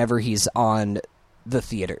electric whenever he's on the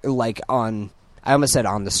theater. Like I almost said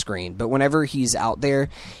on the screen, but whenever he's out there,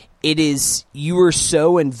 it is, you are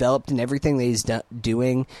so enveloped in everything that he's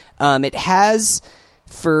doing. It has,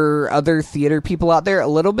 for other theater people out there, a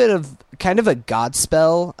little bit of kind of a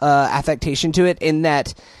Godspell affectation to it, in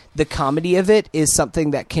that the comedy of it is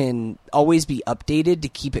something that can always be updated to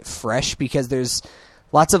keep it fresh, because there's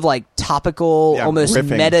lots of like topical, almost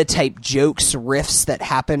meta type jokes, riffs that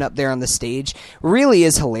happen up there on the stage. Really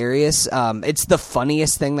is hilarious. It's the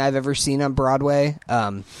funniest thing that I've ever seen on Broadway.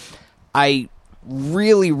 I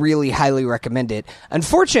really, really highly recommend it.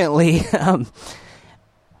 Unfortunately,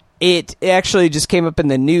 it actually just came up in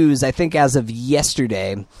the news, I think as of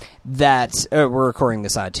yesterday, that we're recording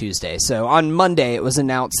this on Tuesday. So on Monday, it was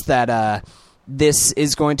announced that this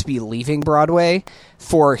is going to be leaving Broadway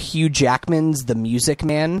for Hugh Jackman's The Music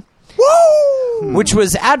Man. Woo! Which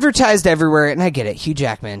was advertised everywhere, and I get it. Hugh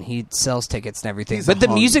Jackman, he sells tickets and everything. But The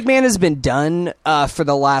Music Man has been done for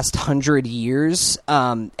the last 100 years,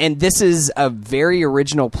 and this is a very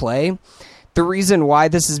original play. The reason why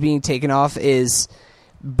this is being taken off is,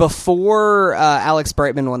 before Alex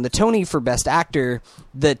Brightman won the Tony for Best Actor,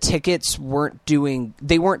 the tickets weren't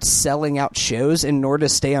selling out shows. In order to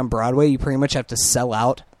stay on Broadway, you pretty much have to sell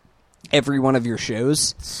out every one of your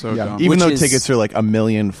shows. So dumb. Even though tickets are like $1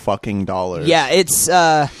 million fucking dollars. Yeah, it's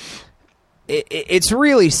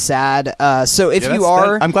really sad. So if you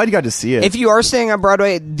are, I'm glad you got to see it. If you are staying on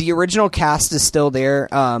Broadway, the original cast is still there.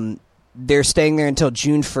 They're staying there until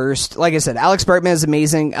June 1st. Like I said, Alex Brightman is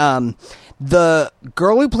amazing. The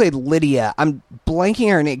girl who played Lydia, I'm blanking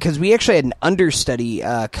her name, because we actually had an understudy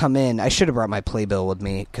come in. I should have brought my playbill with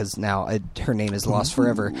me, because now her name is lost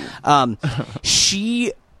forever.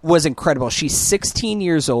 She was incredible. She's 16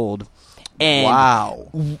 years old, and wow,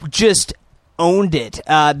 just owned it.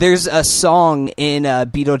 There's a song in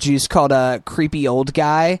Beetlejuice called "Creepy Old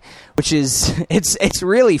Guy," which is it's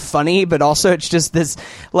really funny, but also it's just this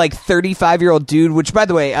like 35-year-old dude. Which, by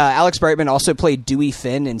the way, Alex Brightman also played Dewey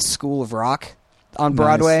Finn in School of Rock. on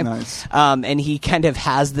Broadway. Nice. And he kind of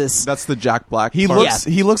has this. That's the Jack Black. He part.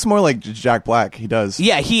 looks more like Jack Black. He does.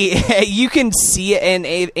 Yeah, you can see it, and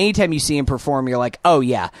anytime you see him perform, you're like, oh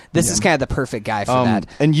yeah, this is kind of the perfect guy for that.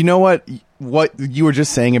 And you know what? What you were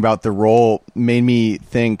just saying about the role made me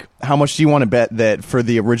think, how much do you want to bet that for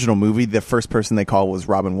the original movie, the first person they called was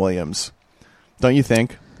Robin Williams? Don't you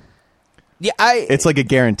think? Yeah, It's like a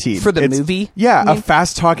guarantee. For the movie? Yeah, you a mean?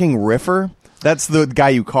 fast-talking riffer. That's the guy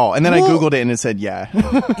you call. And then I Googled it and it said, yeah.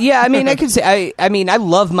 Yeah, I mean, I could say, I mean, I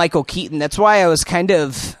love Michael Keaton. That's why I was kind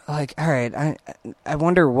of like, all right, I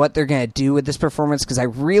wonder what they're going to do with this performance, because I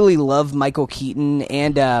really love Michael Keaton,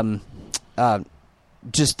 and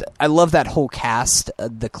just, I love that whole cast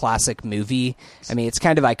of the classic movie. I mean, it's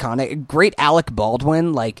kind of iconic. Great Alec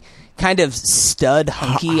Baldwin, like, kind of stud,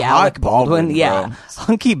 hunky Alec Baldwin. Yeah, bro.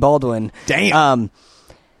 hunky Baldwin. Damn.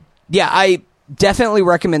 Yeah, I definitely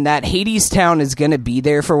recommend that. Hadestown is going to be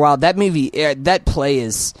there for a while. That movie, that play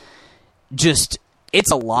is just, it's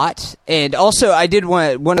a lot. And also, I did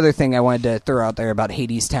one other thing I wanted to throw out there about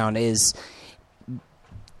Hadestown is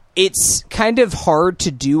it's kind of hard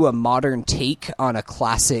to do a modern take on a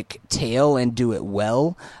classic tale and do it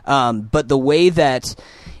well. But the way that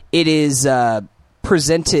it is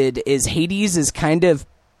presented is Hades is kind of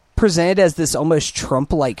presented as this almost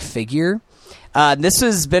Trump-like figure. This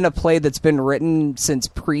has been a play that's been written since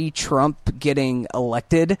pre-Trump getting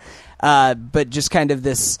elected, but just kind of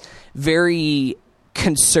this very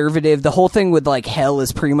conservative. The whole thing with like hell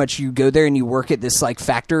is pretty much you go there and you work at this like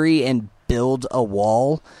factory and build a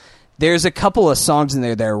wall. There's a couple of songs in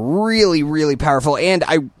there that are really, really powerful, and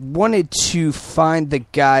I wanted to find the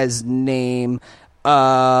guy's name.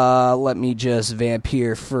 Let me just vamp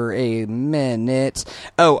here for a minute.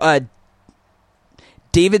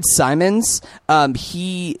 David Simons,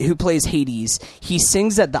 who plays Hades, he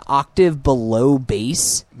sings at the octave below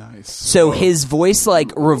bass. Nice. So his voice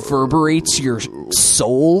like reverberates your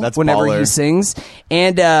soul whenever baller. he sings.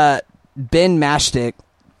 And Ben Matchstick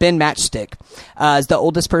is the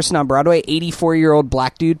oldest person on Broadway. 84-year-old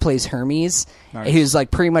black dude plays Hermes. Nice. Who's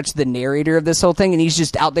like pretty much the narrator of this whole thing, and he's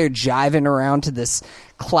just out there jiving around to this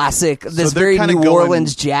classic, this very New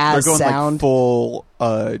Orleans jazz they're going sound. Like full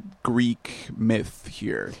Greek myth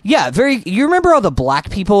here. Yeah, very. You remember all the black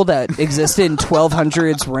people that existed in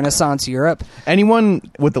 1200s Renaissance Europe? Anyone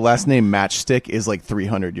with the last name Matchstick is like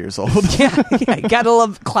 300 years old. Yeah, gotta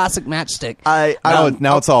love classic Matchstick.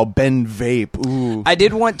 Now it's all Ben Vape. Ooh. I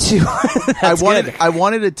did want to. I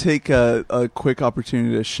wanted to take a quick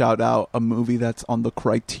opportunity to shout out a movie that's on the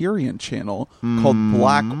Criterion Channel called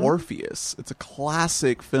Black Orpheus. It's a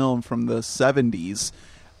classic film from the 70s.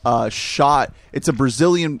 It's a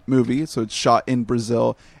Brazilian movie, so it's shot in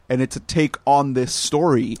Brazil, and it's a take on this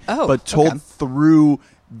story, but told through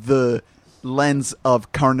the lens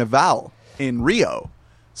of Carnival in Rio.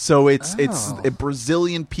 So it's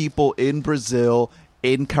Brazilian people in Brazil,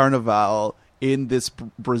 in Carnival, in this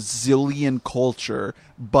Brazilian culture,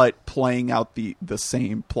 but playing out the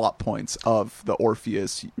same plot points of the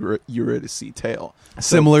Orpheus Eurydice tale.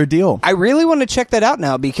 Similar deal. I really want to check that out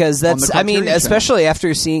now, because that's, I mean, Criterion especially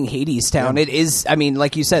after seeing Hadestown, it is, I mean,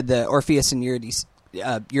 like you said, the Orpheus and Eurydice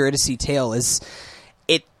tale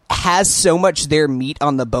it has so much there meat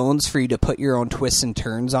on the bones for you to put your own twists and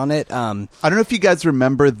turns on it. I don't know if you guys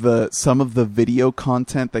remember some of the video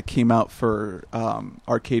content that came out for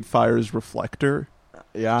Arcade Fire's Reflector.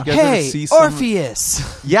 Yeah. You guys ever Hey, see some-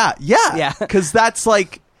 Orpheus! Yeah. Because that's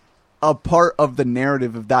like a part of the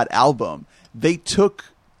narrative of that album. They took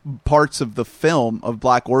parts of the film of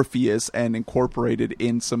Black Orpheus and incorporated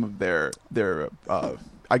in some of their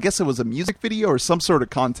I guess it was a music video or some sort of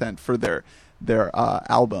content for their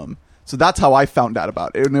album. So that's how I found out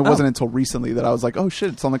about it. And it wasn't until recently that I was like, oh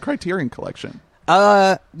shit, it's on the Criterion Collection.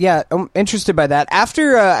 Yeah, I'm interested by that.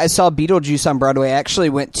 After I saw Beetlejuice on Broadway, I actually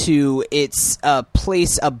went to its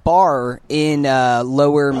a bar in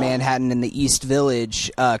Lower Manhattan in the East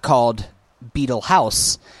Village called Beetle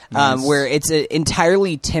House, where it's an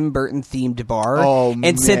entirely Tim Burton themed bar. Oh,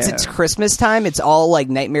 and since man. it's Christmas time, it's all like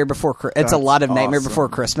Nightmare Before it's a lot of Nightmare awesome. Before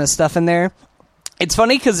Christmas stuff in there. It's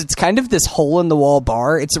funny because it's kind of this hole-in-the-wall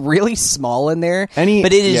bar. It's really small in there, but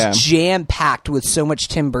it is jam-packed with so much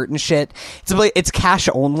Tim Burton shit. It's cash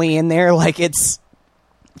only in there. Like,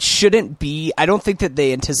 shouldn't be... I don't think that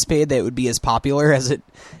they anticipated that it would be as popular as it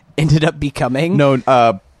ended up becoming.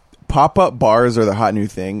 No, pop-up bars are the hot new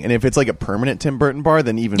thing, and if it's like a permanent Tim Burton bar,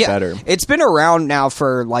 then even better. It's been around now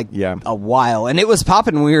for like a while, and it was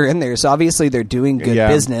popping when we were in there, so obviously they're doing good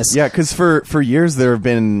business. Yeah, because for years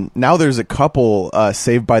there's a couple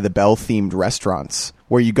Saved by the Bell themed restaurants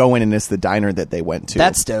where you go in and it's the diner that they went to.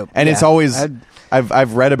 That's dope. And it's always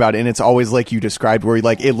I've read about it, and it's always like you described, where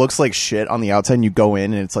like it looks like shit on the outside, and you go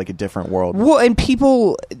in, and it's like a different world. Well, and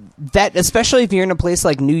people that, especially if you're in a place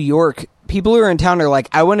like New York, people who are in town are like,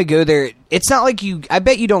 I want to go there. It's not like I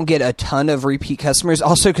bet you don't get a ton of repeat customers,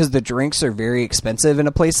 also because the drinks are very expensive in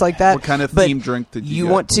a place like that. What kind of But themed drink did you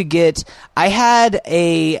get? want to get, I had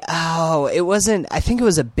it wasn't, I think it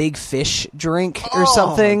was a big fish drink or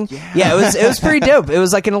something. Yeah, it was pretty dope. It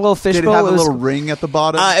was like in a little fish Did it bowl. have a was, little ring at the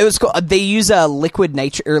bottom? it was cool. They use a liquid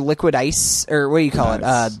liquid ice, or what do you call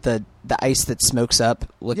Nice. it? The ice that smokes up.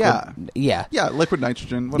 Liquid, yeah. Yeah, liquid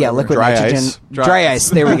nitrogen. Yeah, Whatever. liquid Dry nitrogen. ice. Dry ice.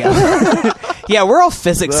 There we go. Yeah, we're all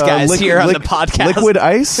physics guys here on the podcast. Liquid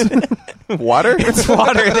ice, water. It's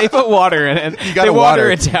water. They put water in it. You got they a water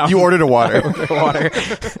water it down. You ordered a water. water.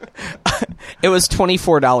 It was $24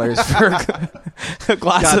 for a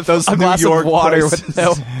glass God, of those a New glass York of water prices.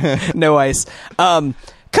 with no ice.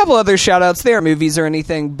 Couple other shout outs. They aren't movies or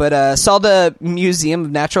anything, but saw the Museum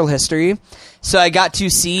of Natural History. So I got to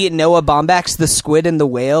see Noah Baumbach's The Squid and the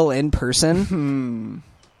Whale in person.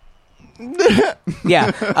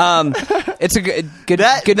 Yeah, it's a good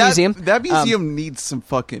museum. That museum needs some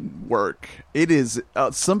fucking work. It is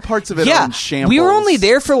some parts of it are Yeah, in shambles. we were only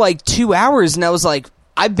there for like 2 hours, and I was like,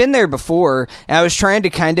 I've been there before, and I was trying to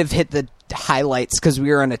kind of hit the highlights because we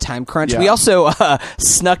were on a time crunch. Yeah. We also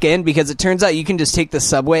snuck in because it turns out you can just take the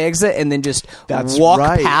subway exit and then just That's walk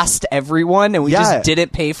right. past everyone, and we Yeah. just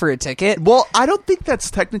didn't pay for a ticket. Well, I don't think that's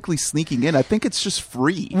technically sneaking in. I think it's just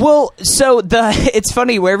free. Well, so it's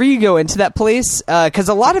funny wherever you go into that place, because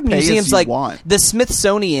a lot of Pay as museums, you like want. the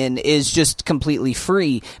Smithsonian, is just completely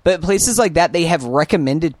free. But places like that, they have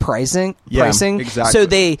recommended pricing. Yeah, exactly. So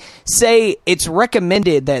they say it's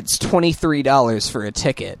recommended that it's $23 for a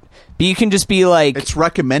ticket. But you can just be like, It's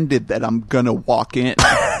recommended that I'm gonna walk in.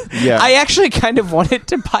 Yeah, I actually kind of wanted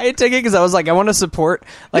to buy a ticket because I was like, I want to support.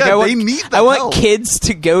 Like, Yeah, I want, they need the I want help. kids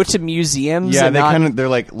to go to museums. yeah. and not, They're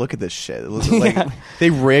like, look at this shit. It looks like they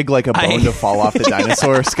rig like a bone to fall off the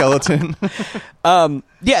dinosaur skeleton.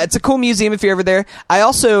 Yeah, it's a cool museum if you're ever there. I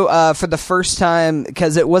also, for the first time,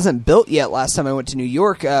 because it wasn't built yet last time I went to New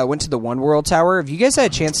York, went to the One World Tower. Have you guys had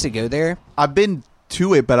a chance to go there? I've been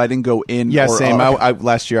to it, but I didn't go in. Yeah, or same. up. I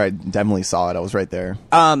last year I definitely saw it. I was right there.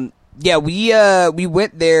 Yeah, we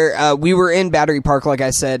went there. We were in Battery Park, like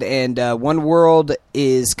I said, and One World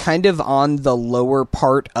is kind of on the lower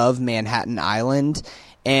part of Manhattan Island,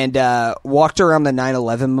 and walked around the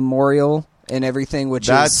 9/11 memorial and everything, which is...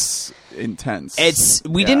 That's intense.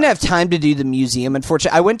 We Yeah. didn't have time to do the museum,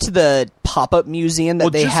 unfortunately. I went to the pop-up museum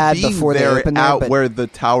that they just had being before they there opened there, out but where the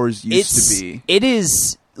towers used to be. it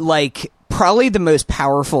is like probably the most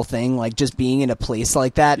powerful thing, like just being in a place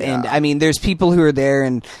like that. Yeah. And I mean, there's people who are there,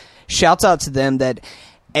 and shouts out to them that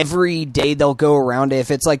every day they'll go around it. If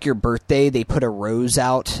it's like your birthday, they put a rose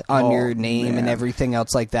out on Oh, your name and man. everything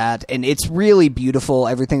else like that. And it's really beautiful,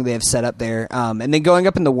 everything they have set up there. And then going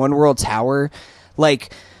up in the One World Tower,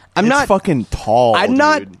 like, I'm It's not fucking tall. I'm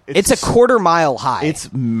not. dude. It's a quarter mile high.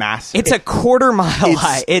 It's massive. It's a quarter mile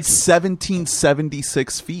high. It's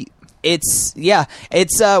 1776 feet. It's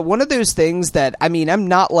one of those things that, I mean, I'm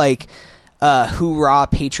not like a hoorah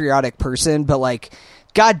patriotic person, but like,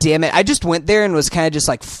 god damn it, I just went there and was kind of just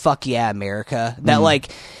like, fuck yeah, America. That like,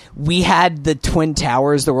 we had the Twin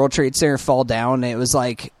Towers, the World Trade Center fall down, and it was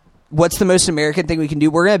like, what's the most American thing we can do?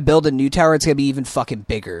 We're gonna build a new tower. It's gonna be even fucking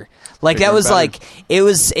bigger. Like, Bigger that was and like,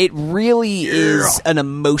 it really is an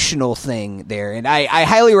emotional thing there, and I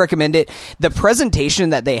highly recommend it. The presentation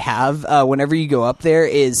that they have whenever you go up there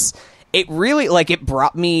is, it really, like, it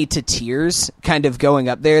brought me to tears kind of going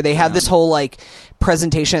up there. They have this whole like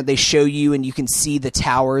presentation that they show you, and you can see the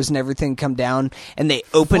towers and everything come down, and they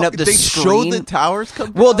open up the they screen. show the towers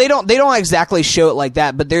come Well, down? they don't exactly show it like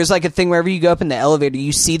that, but there's like a thing wherever you go up in the elevator,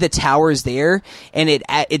 you see the towers there, and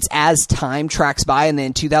it's as time tracks by, and then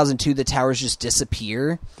in 2002 the towers just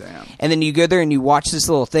disappear. Damn. And then you go there and you watch this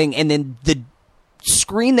little thing, and then the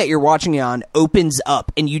screen that you're watching it on opens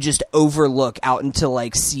up, and you just overlook out into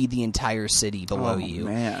like see the entire city below Oh, you.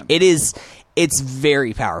 man. It's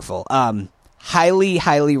very powerful.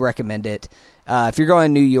 Highly recommend it. If you're going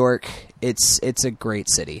to New York, it's a great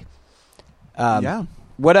city. Yeah.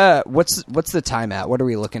 What's the time at? What are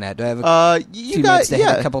we looking at? Do I have a You few got minutes to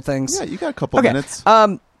hit a couple things? Yeah, you got a couple Okay. minutes.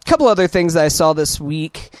 Couple other things that I saw this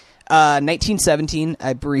week. 1917,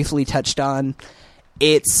 I briefly touched on.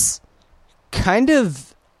 It's kind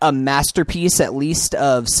of a masterpiece, at least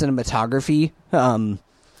of cinematography.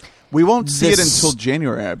 We won't see it This- until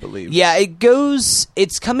January, I believe. Yeah,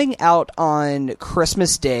 it's coming out on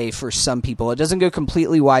Christmas Day for some people. It doesn't go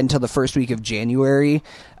completely wide until the first week of January.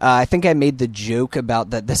 I think I made the joke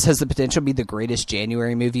about that this has the potential to be the greatest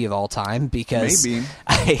January movie of all time because Maybe.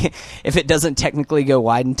 if it doesn't technically go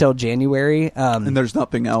wide until January, And there's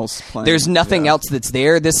nothing else playing. there's nothing Yeah. else that's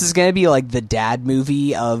there. This is going to be like the dad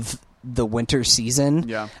movie of the winter season.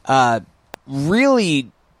 Yeah. Really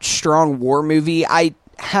strong war movie. It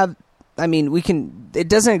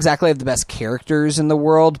doesn't exactly have the best characters in the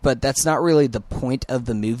world, but that's not really the point of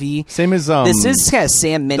the movie. Same as This is kind of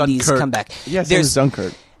Sam Mendes' Dunkirk. comeback. yeah, same as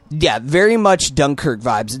Dunkirk. Yeah, very much Dunkirk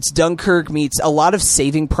vibes. It's Dunkirk meets a lot of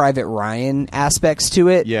Saving Private Ryan aspects to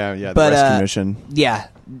it. Yeah, the but, rescue mission. Yeah,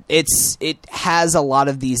 it has a lot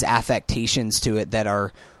of these affectations to it that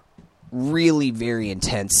are really very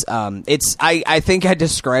intense. I think I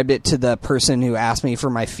described it to the person who asked me for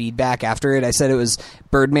my feedback after it. I said it was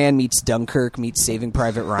Birdman meets Dunkirk meets Saving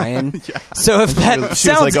Private Ryan. So if that She was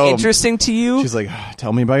sounds like, "Oh." interesting to you, She's like,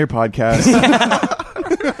 tell me about your podcast.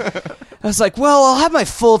 I was like, well, I'll have my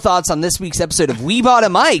full thoughts on this week's episode of We Bought a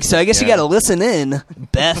Mic, so I guess you Yeah. got to listen in,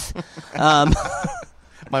 Beth. My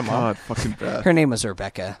mom. God, fucking bad. Her name was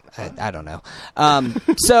Rebecca. I don't know.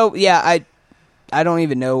 So yeah, I don't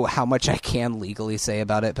even know how much I can legally say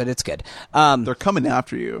about it, but it's good. They're coming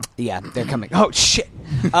after you. Yeah, they're coming. Oh shit.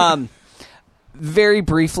 Very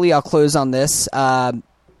briefly, I'll close on this.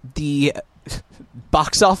 The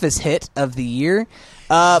box office hit of the year,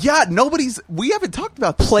 Yeah, we haven't talked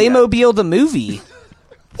about this yet. Playmobil the movie.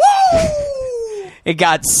 It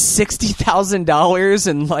got $60,000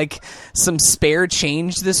 and like some spare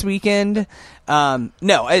change this weekend. No,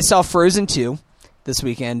 I saw Frozen 2 this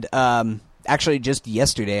weekend. Actually, just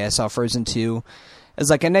yesterday I saw Frozen 2. It was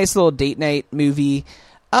like a nice little date night movie.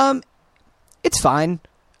 It's fine.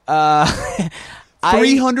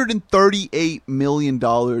 $338 million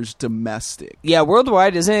domestic. Yeah,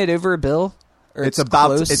 worldwide, isn't it over a bill? Or It's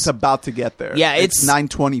about close? to get there. Yeah, it's it's-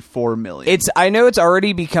 $924 million. I know it's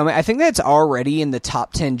already becoming. I think that's already in the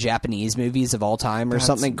top 10 Japanese movies of all time, or That's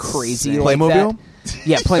something crazy insane. like Playmobil? that.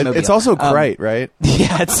 Yeah, Playmobil. It's also Crate, right?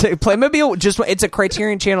 Yeah, it's Playmobil. It's a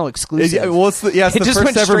Criterion Channel exclusive. It's the It just first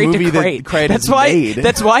went ever straight movie to that Crate. Crate That's has why. made.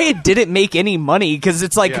 That's why it didn't make any money because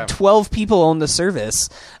it's like Yeah. 12 people own the service.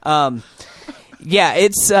 Yeah,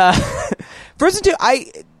 it's Frozen 2.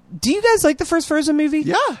 Do you guys like the first Frozen movie?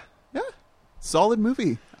 yeah. Solid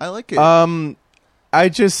movie. I like it. I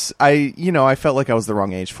felt like I was the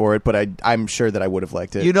wrong age for it, but I'm sure that I would have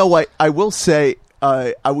liked it. You know what? I will say,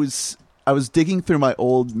 I was digging through my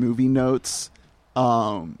old movie notes,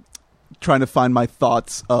 trying to find my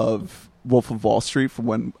thoughts of Wolf of Wall Street from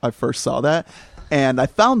when I first saw that, and I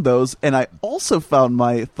found those, and I also found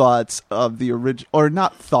my thoughts of the original, or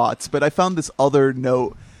not thoughts, but I found this other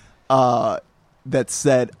note that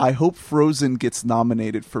said, "I hope Frozen gets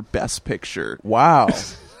nominated for Best Picture." Wow.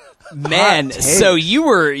 Man, Hot take. so you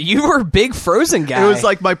were a big Frozen guy. It was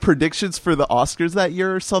like my predictions for the Oscars that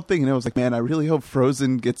year or something, and I was like, man, I really hope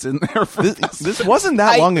Frozen gets in there for This wasn't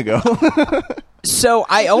that long ago. So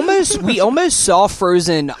we almost saw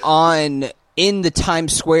Frozen in the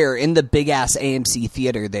Times Square in the big ass AMC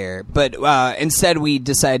theater there, but instead we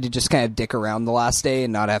decided to just kind of dick around the last day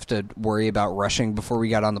and not have to worry about rushing before we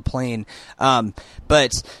got on the plane.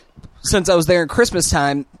 But since I was there in Christmas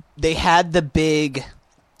time, they had the big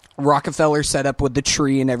Rockefeller setup with the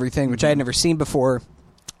tree and everything, which I had never seen before.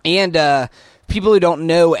 And people who don't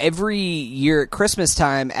know, every year at Christmas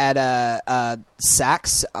time at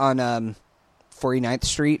Saks on 49th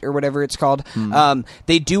Street or whatever it's called,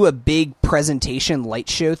 they do a big presentation light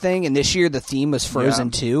show thing, and this year the theme was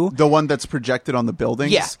Frozen 2. The one that's projected on the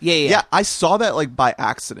buildings? Yeah. Yeah, I saw that like by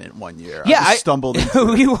accident one year. Yeah, I just stumbled into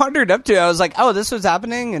we wandered up to it. I was like, oh, this was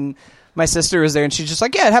happening, and my sister was there, and she's just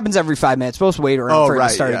like, yeah, it happens every 5 minutes. We'll just wait around for it to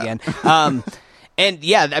start again. And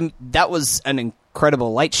yeah, that was an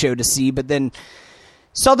incredible light show to see, but then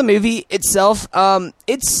saw the movie itself.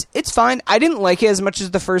 It's fine. I didn't like it as much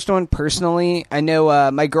as the first one personally. I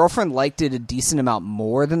know my girlfriend liked it a decent amount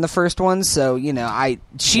more than the first one, so she Why?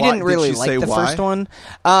 didn't really Did she like say the why? first one.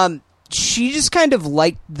 She just kind of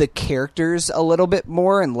liked the characters a little bit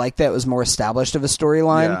more and liked that it was more established of a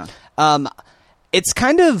storyline. Yeah. It's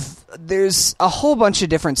kind of, there's a whole bunch of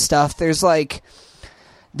different stuff. There's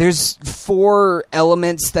 4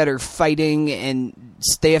 elements that are fighting, and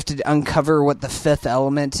they have to uncover what the 5th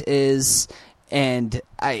element is. And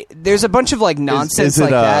there's a bunch of nonsense is it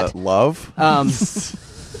like that. love?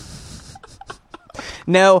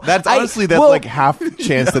 No, That's honestly half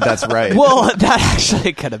chance that that's right. Well, that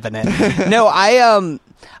actually could have been it. No,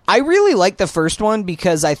 I I really liked the first one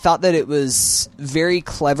because I thought that it was very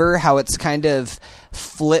clever how it's kind of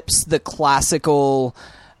flips the classical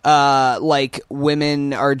like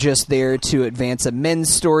women are just there to advance a men's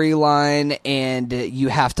storyline and you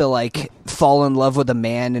have to like fall in love with a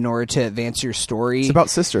man in order to advance your story. It's about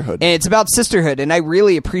sisterhood. And it's about sisterhood, and I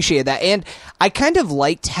really appreciate that. And I kind of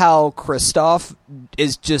liked how Kristoff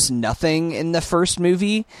is just nothing in the first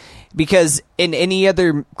movie, because in any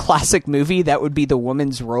other classic movie, that would be the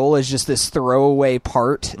woman's role as just this throwaway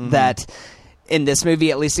part that in this movie,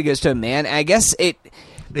 at least it goes to a man. And I guess I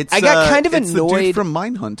got kind of it's the annoyed. dude from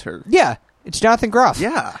Mindhunter. Yeah, it's Jonathan Groff.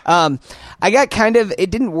 Yeah. I got kind of... It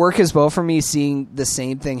didn't work as well for me seeing the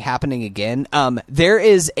same thing happening again. There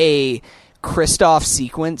is a Kristoff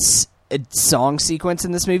sequence, a song sequence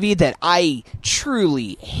in this movie that I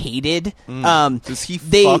truly hated. Does he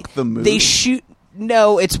fuck the mood? They shoot...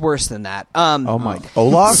 No, it's worse than that. Oh my,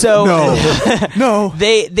 Olaf? So No.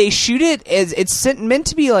 they shoot it as it's meant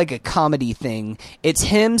to be like a comedy thing. It's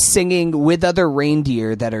him singing with other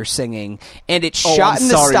reindeer that are singing, and it's shot in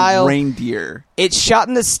the style reindeer. It's shot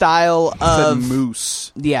in the style Said of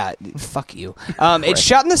moose. Yeah, fuck you. It's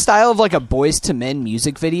shot in the style of like a Boys to Men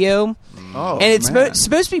music video. Oh, and it's man.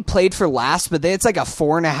 supposed to be played for laughs, but then it's like a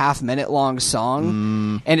 4.5 minute long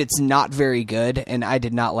song, and it's not very good, and I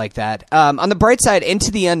did not like that. On the bright side, Into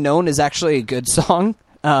the Unknown is actually a good song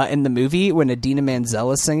in the movie when Idina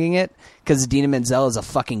Menzel is singing it, because Idina Menzel is a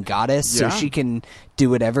fucking goddess, Yeah. so she can do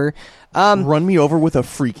whatever. Run me over with a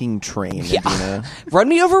freaking train, Yeah. Adina. Run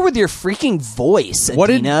me over with your freaking voice, What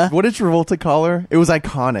did Idina. Travolta call her? It was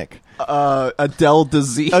iconic. Adele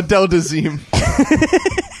Dazeem. Adele Dazeem.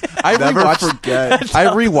 I Never rewatched, forget. I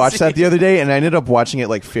rewatched that the other day, and I ended up watching it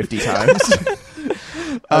like 50 times.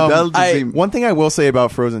 Adele Dazeem. One thing I will say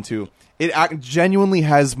about Frozen 2, it genuinely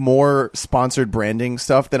has more sponsored branding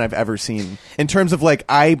stuff than I've ever seen. In terms of like,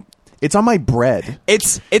 it's on my bread.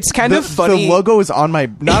 It's kind of funny. The logo is on my,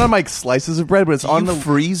 not on my slices of bread, but it's on you the.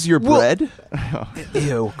 freeze your bread?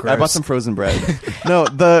 Ew, gross. I bought some frozen bread. No,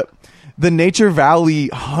 the Nature Valley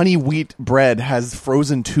honey wheat bread has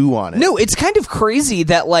Frozen 2 on it. No, it's kind of crazy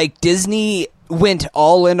that like Disney went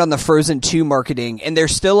all in on the Frozen 2 marketing, and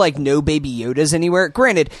there's still like no Baby Yodas anywhere.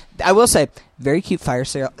 Granted, I will say, very cute fire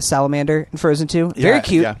salamander in Frozen 2. Very Yeah,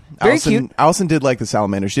 cute. yeah. Very cute. Allison did like the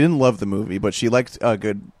salamander. She didn't love the movie, but she liked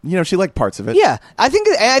she liked parts of it. Yeah, I think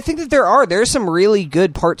that there are some really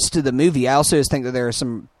good parts to the movie. I also just think that there are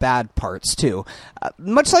some bad parts too,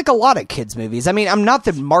 much like a lot of kids' movies. I mean, I'm not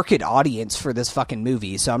the market audience for this fucking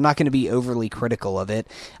movie, so I'm not going to be overly critical of it.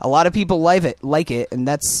 A lot of people like it, and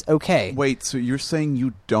that's okay. Wait, so you're saying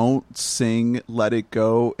you don't sing Let It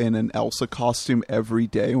Go in an Elsa costume every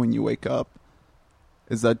day when you wake up?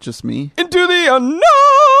 Is that just me? Into the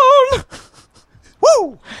unknown.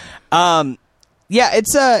 Woo! Yeah,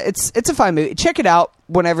 it's a fine movie. Check it out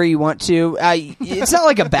whenever you want to. It's not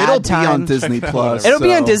like a bad It'll time. be on Disney Plus. It'll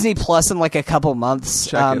be on so- Disney Plus in like a couple months.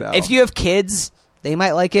 Check it out. If you have kids, they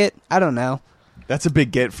might like it. I don't know. That's a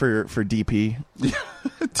big get for DP.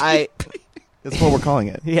 That's what we're calling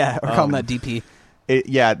it. Yeah, we're calling that DP.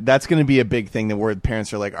 That's going to be a big thing that where the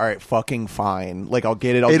parents are like, all right, fucking fine. Like, I'll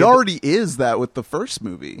get it. It already is that with the first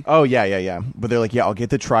movie. Oh, yeah. But they're like, yeah, I'll get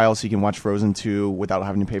the trial so you can watch Frozen 2 without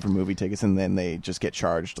having to pay for movie tickets, and then they just get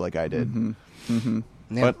charged like I did.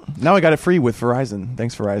 Yeah. But now I got it free with Verizon.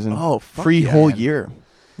 Thanks, Verizon. Oh, fuck free yeah. whole year.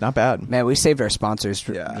 Not bad. Man, we saved our sponsors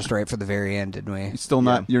Yeah. just right for the very end, didn't we? You still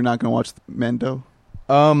not? You're not going to watch Mendo?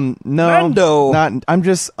 No. Mando. Not. I'm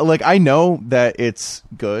just, like, I know that it's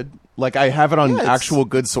good. Like, I have it on Yeah, it's actual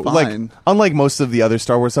good sources. fine. Like, unlike most of the other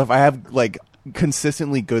Star Wars stuff, I have, like,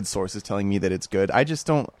 consistently good sources telling me that it's good. I just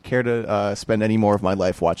don't care to spend any more of my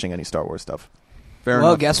life watching any Star Wars stuff. Fair Well,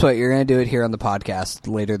 enough. guess what? You're going to do it here on the podcast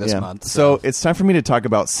later this month. So it's time for me to talk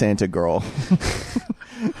about Santa Girl.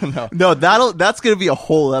 No, that's going to be a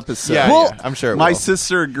whole episode. Well, I'm sure it My will.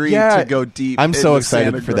 sister agreed Yeah, to go deep. I'm so into excited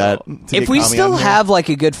Santa for Girl. that. to if get we Kami still on here. have like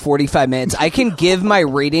a good 45 minutes, I can give my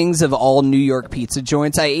ratings of all New York pizza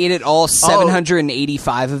joints. I ate at all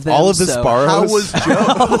 785 of them. all of the so- Sbarros? How was Joe?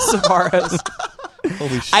 all the Sbarros.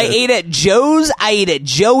 Holy shit. I ate at Joe's. I ate at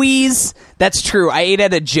Joey's. That's true. I ate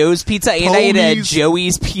at a Joe's Pizza and I ate at Tony's.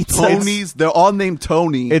 Joey's Pizza. Tony's. They're all named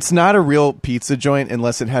Tony. It's not a real pizza joint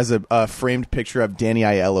unless it has a framed picture of Danny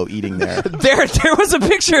Aiello eating there. There was a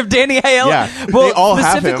picture of Danny Aiello. Yeah, well, they all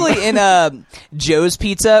have him. specifically in Joe's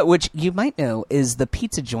Pizza, which you might know is the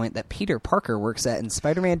pizza joint that Peter Parker works at in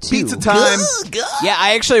Spider-Man 2. Pizza time. Yeah,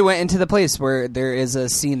 I actually went into the place where there is a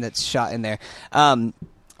scene that's shot in there.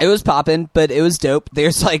 It was popping, but it was dope.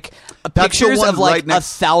 There's like That's the pictures one of like right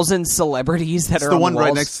next- 1,000 celebrities that It's are the on one the right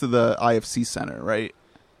walls. next to the IFC Center, right?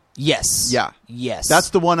 Yes. Yeah. Yes. That's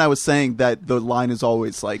the one I was saying that the line is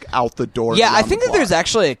always like out the door. Yeah, I around think the that there's block.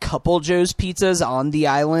 actually a couple Joe's Pizzas on the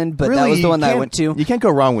island, but that Really, was the you one that I can't- went to. You can't go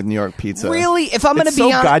wrong with New York pizza. Really? If I'm going to It's be so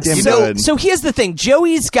honest, goddamn good. So here's the thing: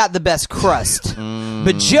 Joey's got the best crust,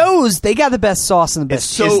 but Joe's they got the best sauce and the best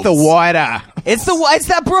It's cheese. the water. It's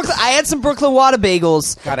that Brooklyn. I had some Brooklyn Water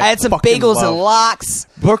bagels. God, I had some fucking bagels love- and lox.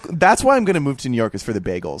 Look, that's why I'm going to move to New York is for the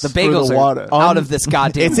bagels. The bagels the are water. out of this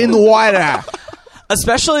goddamn. It's in the water.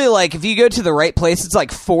 Especially like if you go to the right place, it's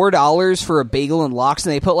like $4 for a bagel and lox,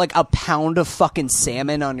 and they put like a pound of fucking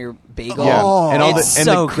salmon on your bagel. Yeah, and all It's the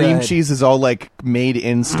so cream good. cheese is all like made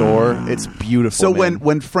in store. It's beautiful. So man.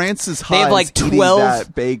 when Francis They have, Hyde's like, eating 12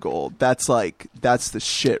 that bagel, that's the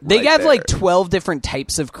shit. They right have there. like 12 different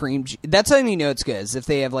types of cream cheese. That's how you know it's good, is if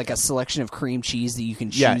they have like a selection of cream cheese that you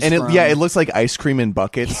can choose yeah, and from. it looks like ice cream in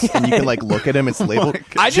buckets, and you can like look at them. It's labeled.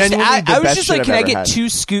 I Genuinely the was best just shit like, I've can I ever get had. 2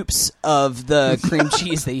 scoops of the cream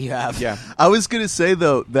cheese that you have? Yeah, I was gonna say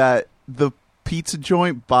though that the pizza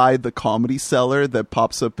joint by the Comedy Cellar that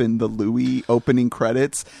pops up in the Louis opening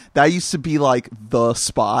credits, that used to be like the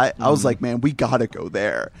spot. I was like, man, we gotta go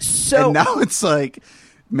there. So- and now it's like,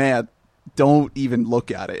 man, don't even look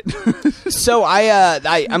at it. So I'm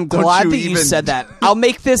Don't glad you that you even- said that. I'll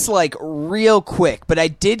make this like real quick, but I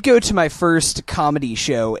did go to my first comedy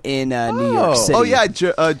show in New York City. Oh yeah,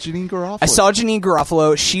 Janine Garofalo. I saw Janine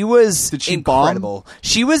Garofalo. She was Did she incredible.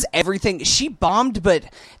 She was everything. She bombed, but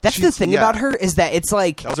that's the She's- thing yeah. about her is that it's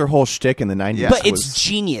like, that was her whole shtick in the '90s. but it's was-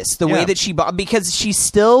 genius the way Yeah. that she bombed, because she's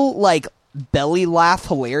still like belly laugh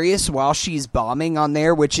hilarious while she's bombing on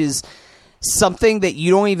there, which is something that you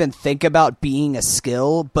don't even think about being a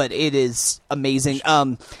skill, but it is amazing.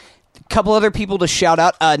 Couple other people to shout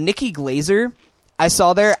out. Nikki Glazer, I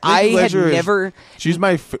saw there. I had Glazer is- never. She's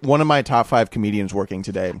one of my top 5 comedians working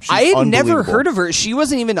today. She's I had never unbelievable. heard of her. She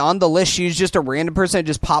wasn't even on the list. She was just a random person that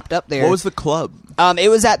just popped up there. What was the club? It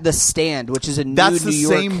was at the Stand, which is a new That's New the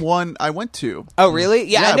York. same one I went to. Oh, really?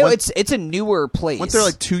 Yeah, Yeah, I know went- it's a newer place. Went there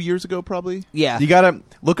like 2 years ago, probably. yeah. You gotta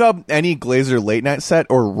look up any Glazer late night set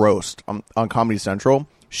or roast on Comedy Central.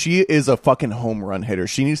 She is a fucking home run hitter.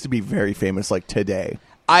 She needs to be very famous like today.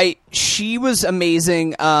 She was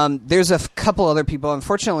amazing. There's a couple other people.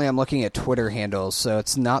 Unfortunately, I'm looking at Twitter handles, so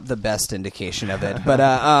it's not the best indication of it. But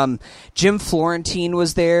Jim Florentine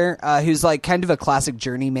was there, who's like kind of a classic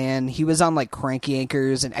journeyman. He was on like Cranky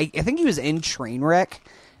Anchors, and I think he was in Trainwreck.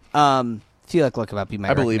 If you look him up, you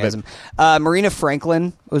might I believe recognize him. Marina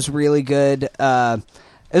Franklin was really good.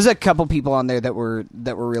 There's a couple people on there that were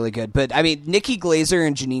really good, but I mean, Nikki Glazer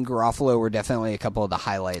and Janine Garofalo were definitely a couple of the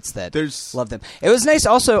highlights that love them. It was nice.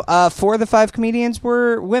 Also, 4 of the 5 comedians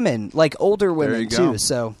were women, like older women you go. too.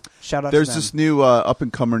 So shout out. There's to them. this new up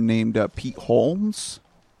and comer named Pete Holmes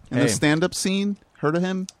in Hey. the stand up scene. Heard of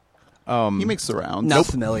him? He makes the rounds. not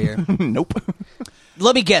familiar. Nope.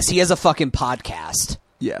 Let me guess. He has a fucking podcast.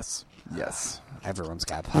 Yes. Everyone's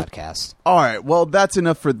got a podcast. All right. Well, that's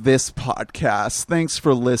enough for this podcast. Thanks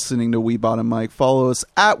for listening to We Bought a Mic. Follow us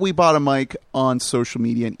at We Bought a Mic on social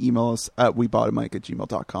media and email us at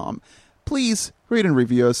weboughtamic@gmail.com. Please rate and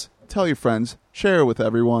review us. Tell your friends. Share it with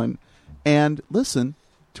everyone. And listen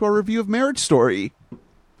to our review of Marriage Story.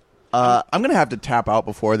 I'm gonna have to tap out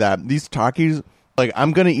before that. These talkies, like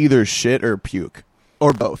I'm gonna either shit or puke.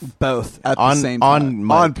 Or both. Both. At the On- same on time.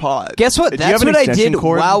 mic. On pod. Guess what? Do you have That's an what I extension did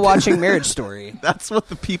cord? while watching Marriage Story. That's what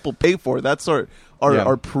the people pay for. That's our Yeah.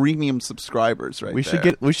 our premium subscribers right We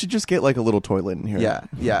there. should just get like a little toilet in here.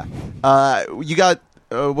 Yeah. You got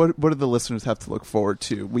what do the listeners have to look forward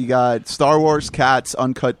to? We got Star Wars, Cats,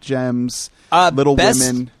 Uncut Gems, Little Best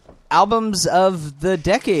Women. albums of the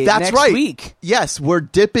decade. That's next right. Week. Yes, we're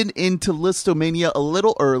dipping into Listomania a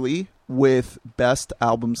little early with best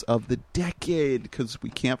albums of the decade because we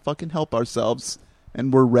can't fucking help ourselves,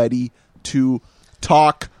 and we're ready to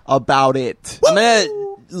talk about it. I'm gonna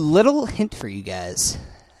little hint for you guys.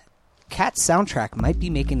 Cat's soundtrack might be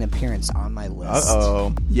making an appearance on my list.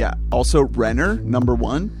 Uh-oh. Yeah. Also, Renner, number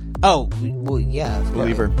 1. Oh, well, yeah.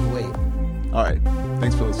 Believer. Wait. All right.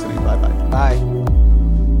 Thanks for listening. Bye-bye. Bye.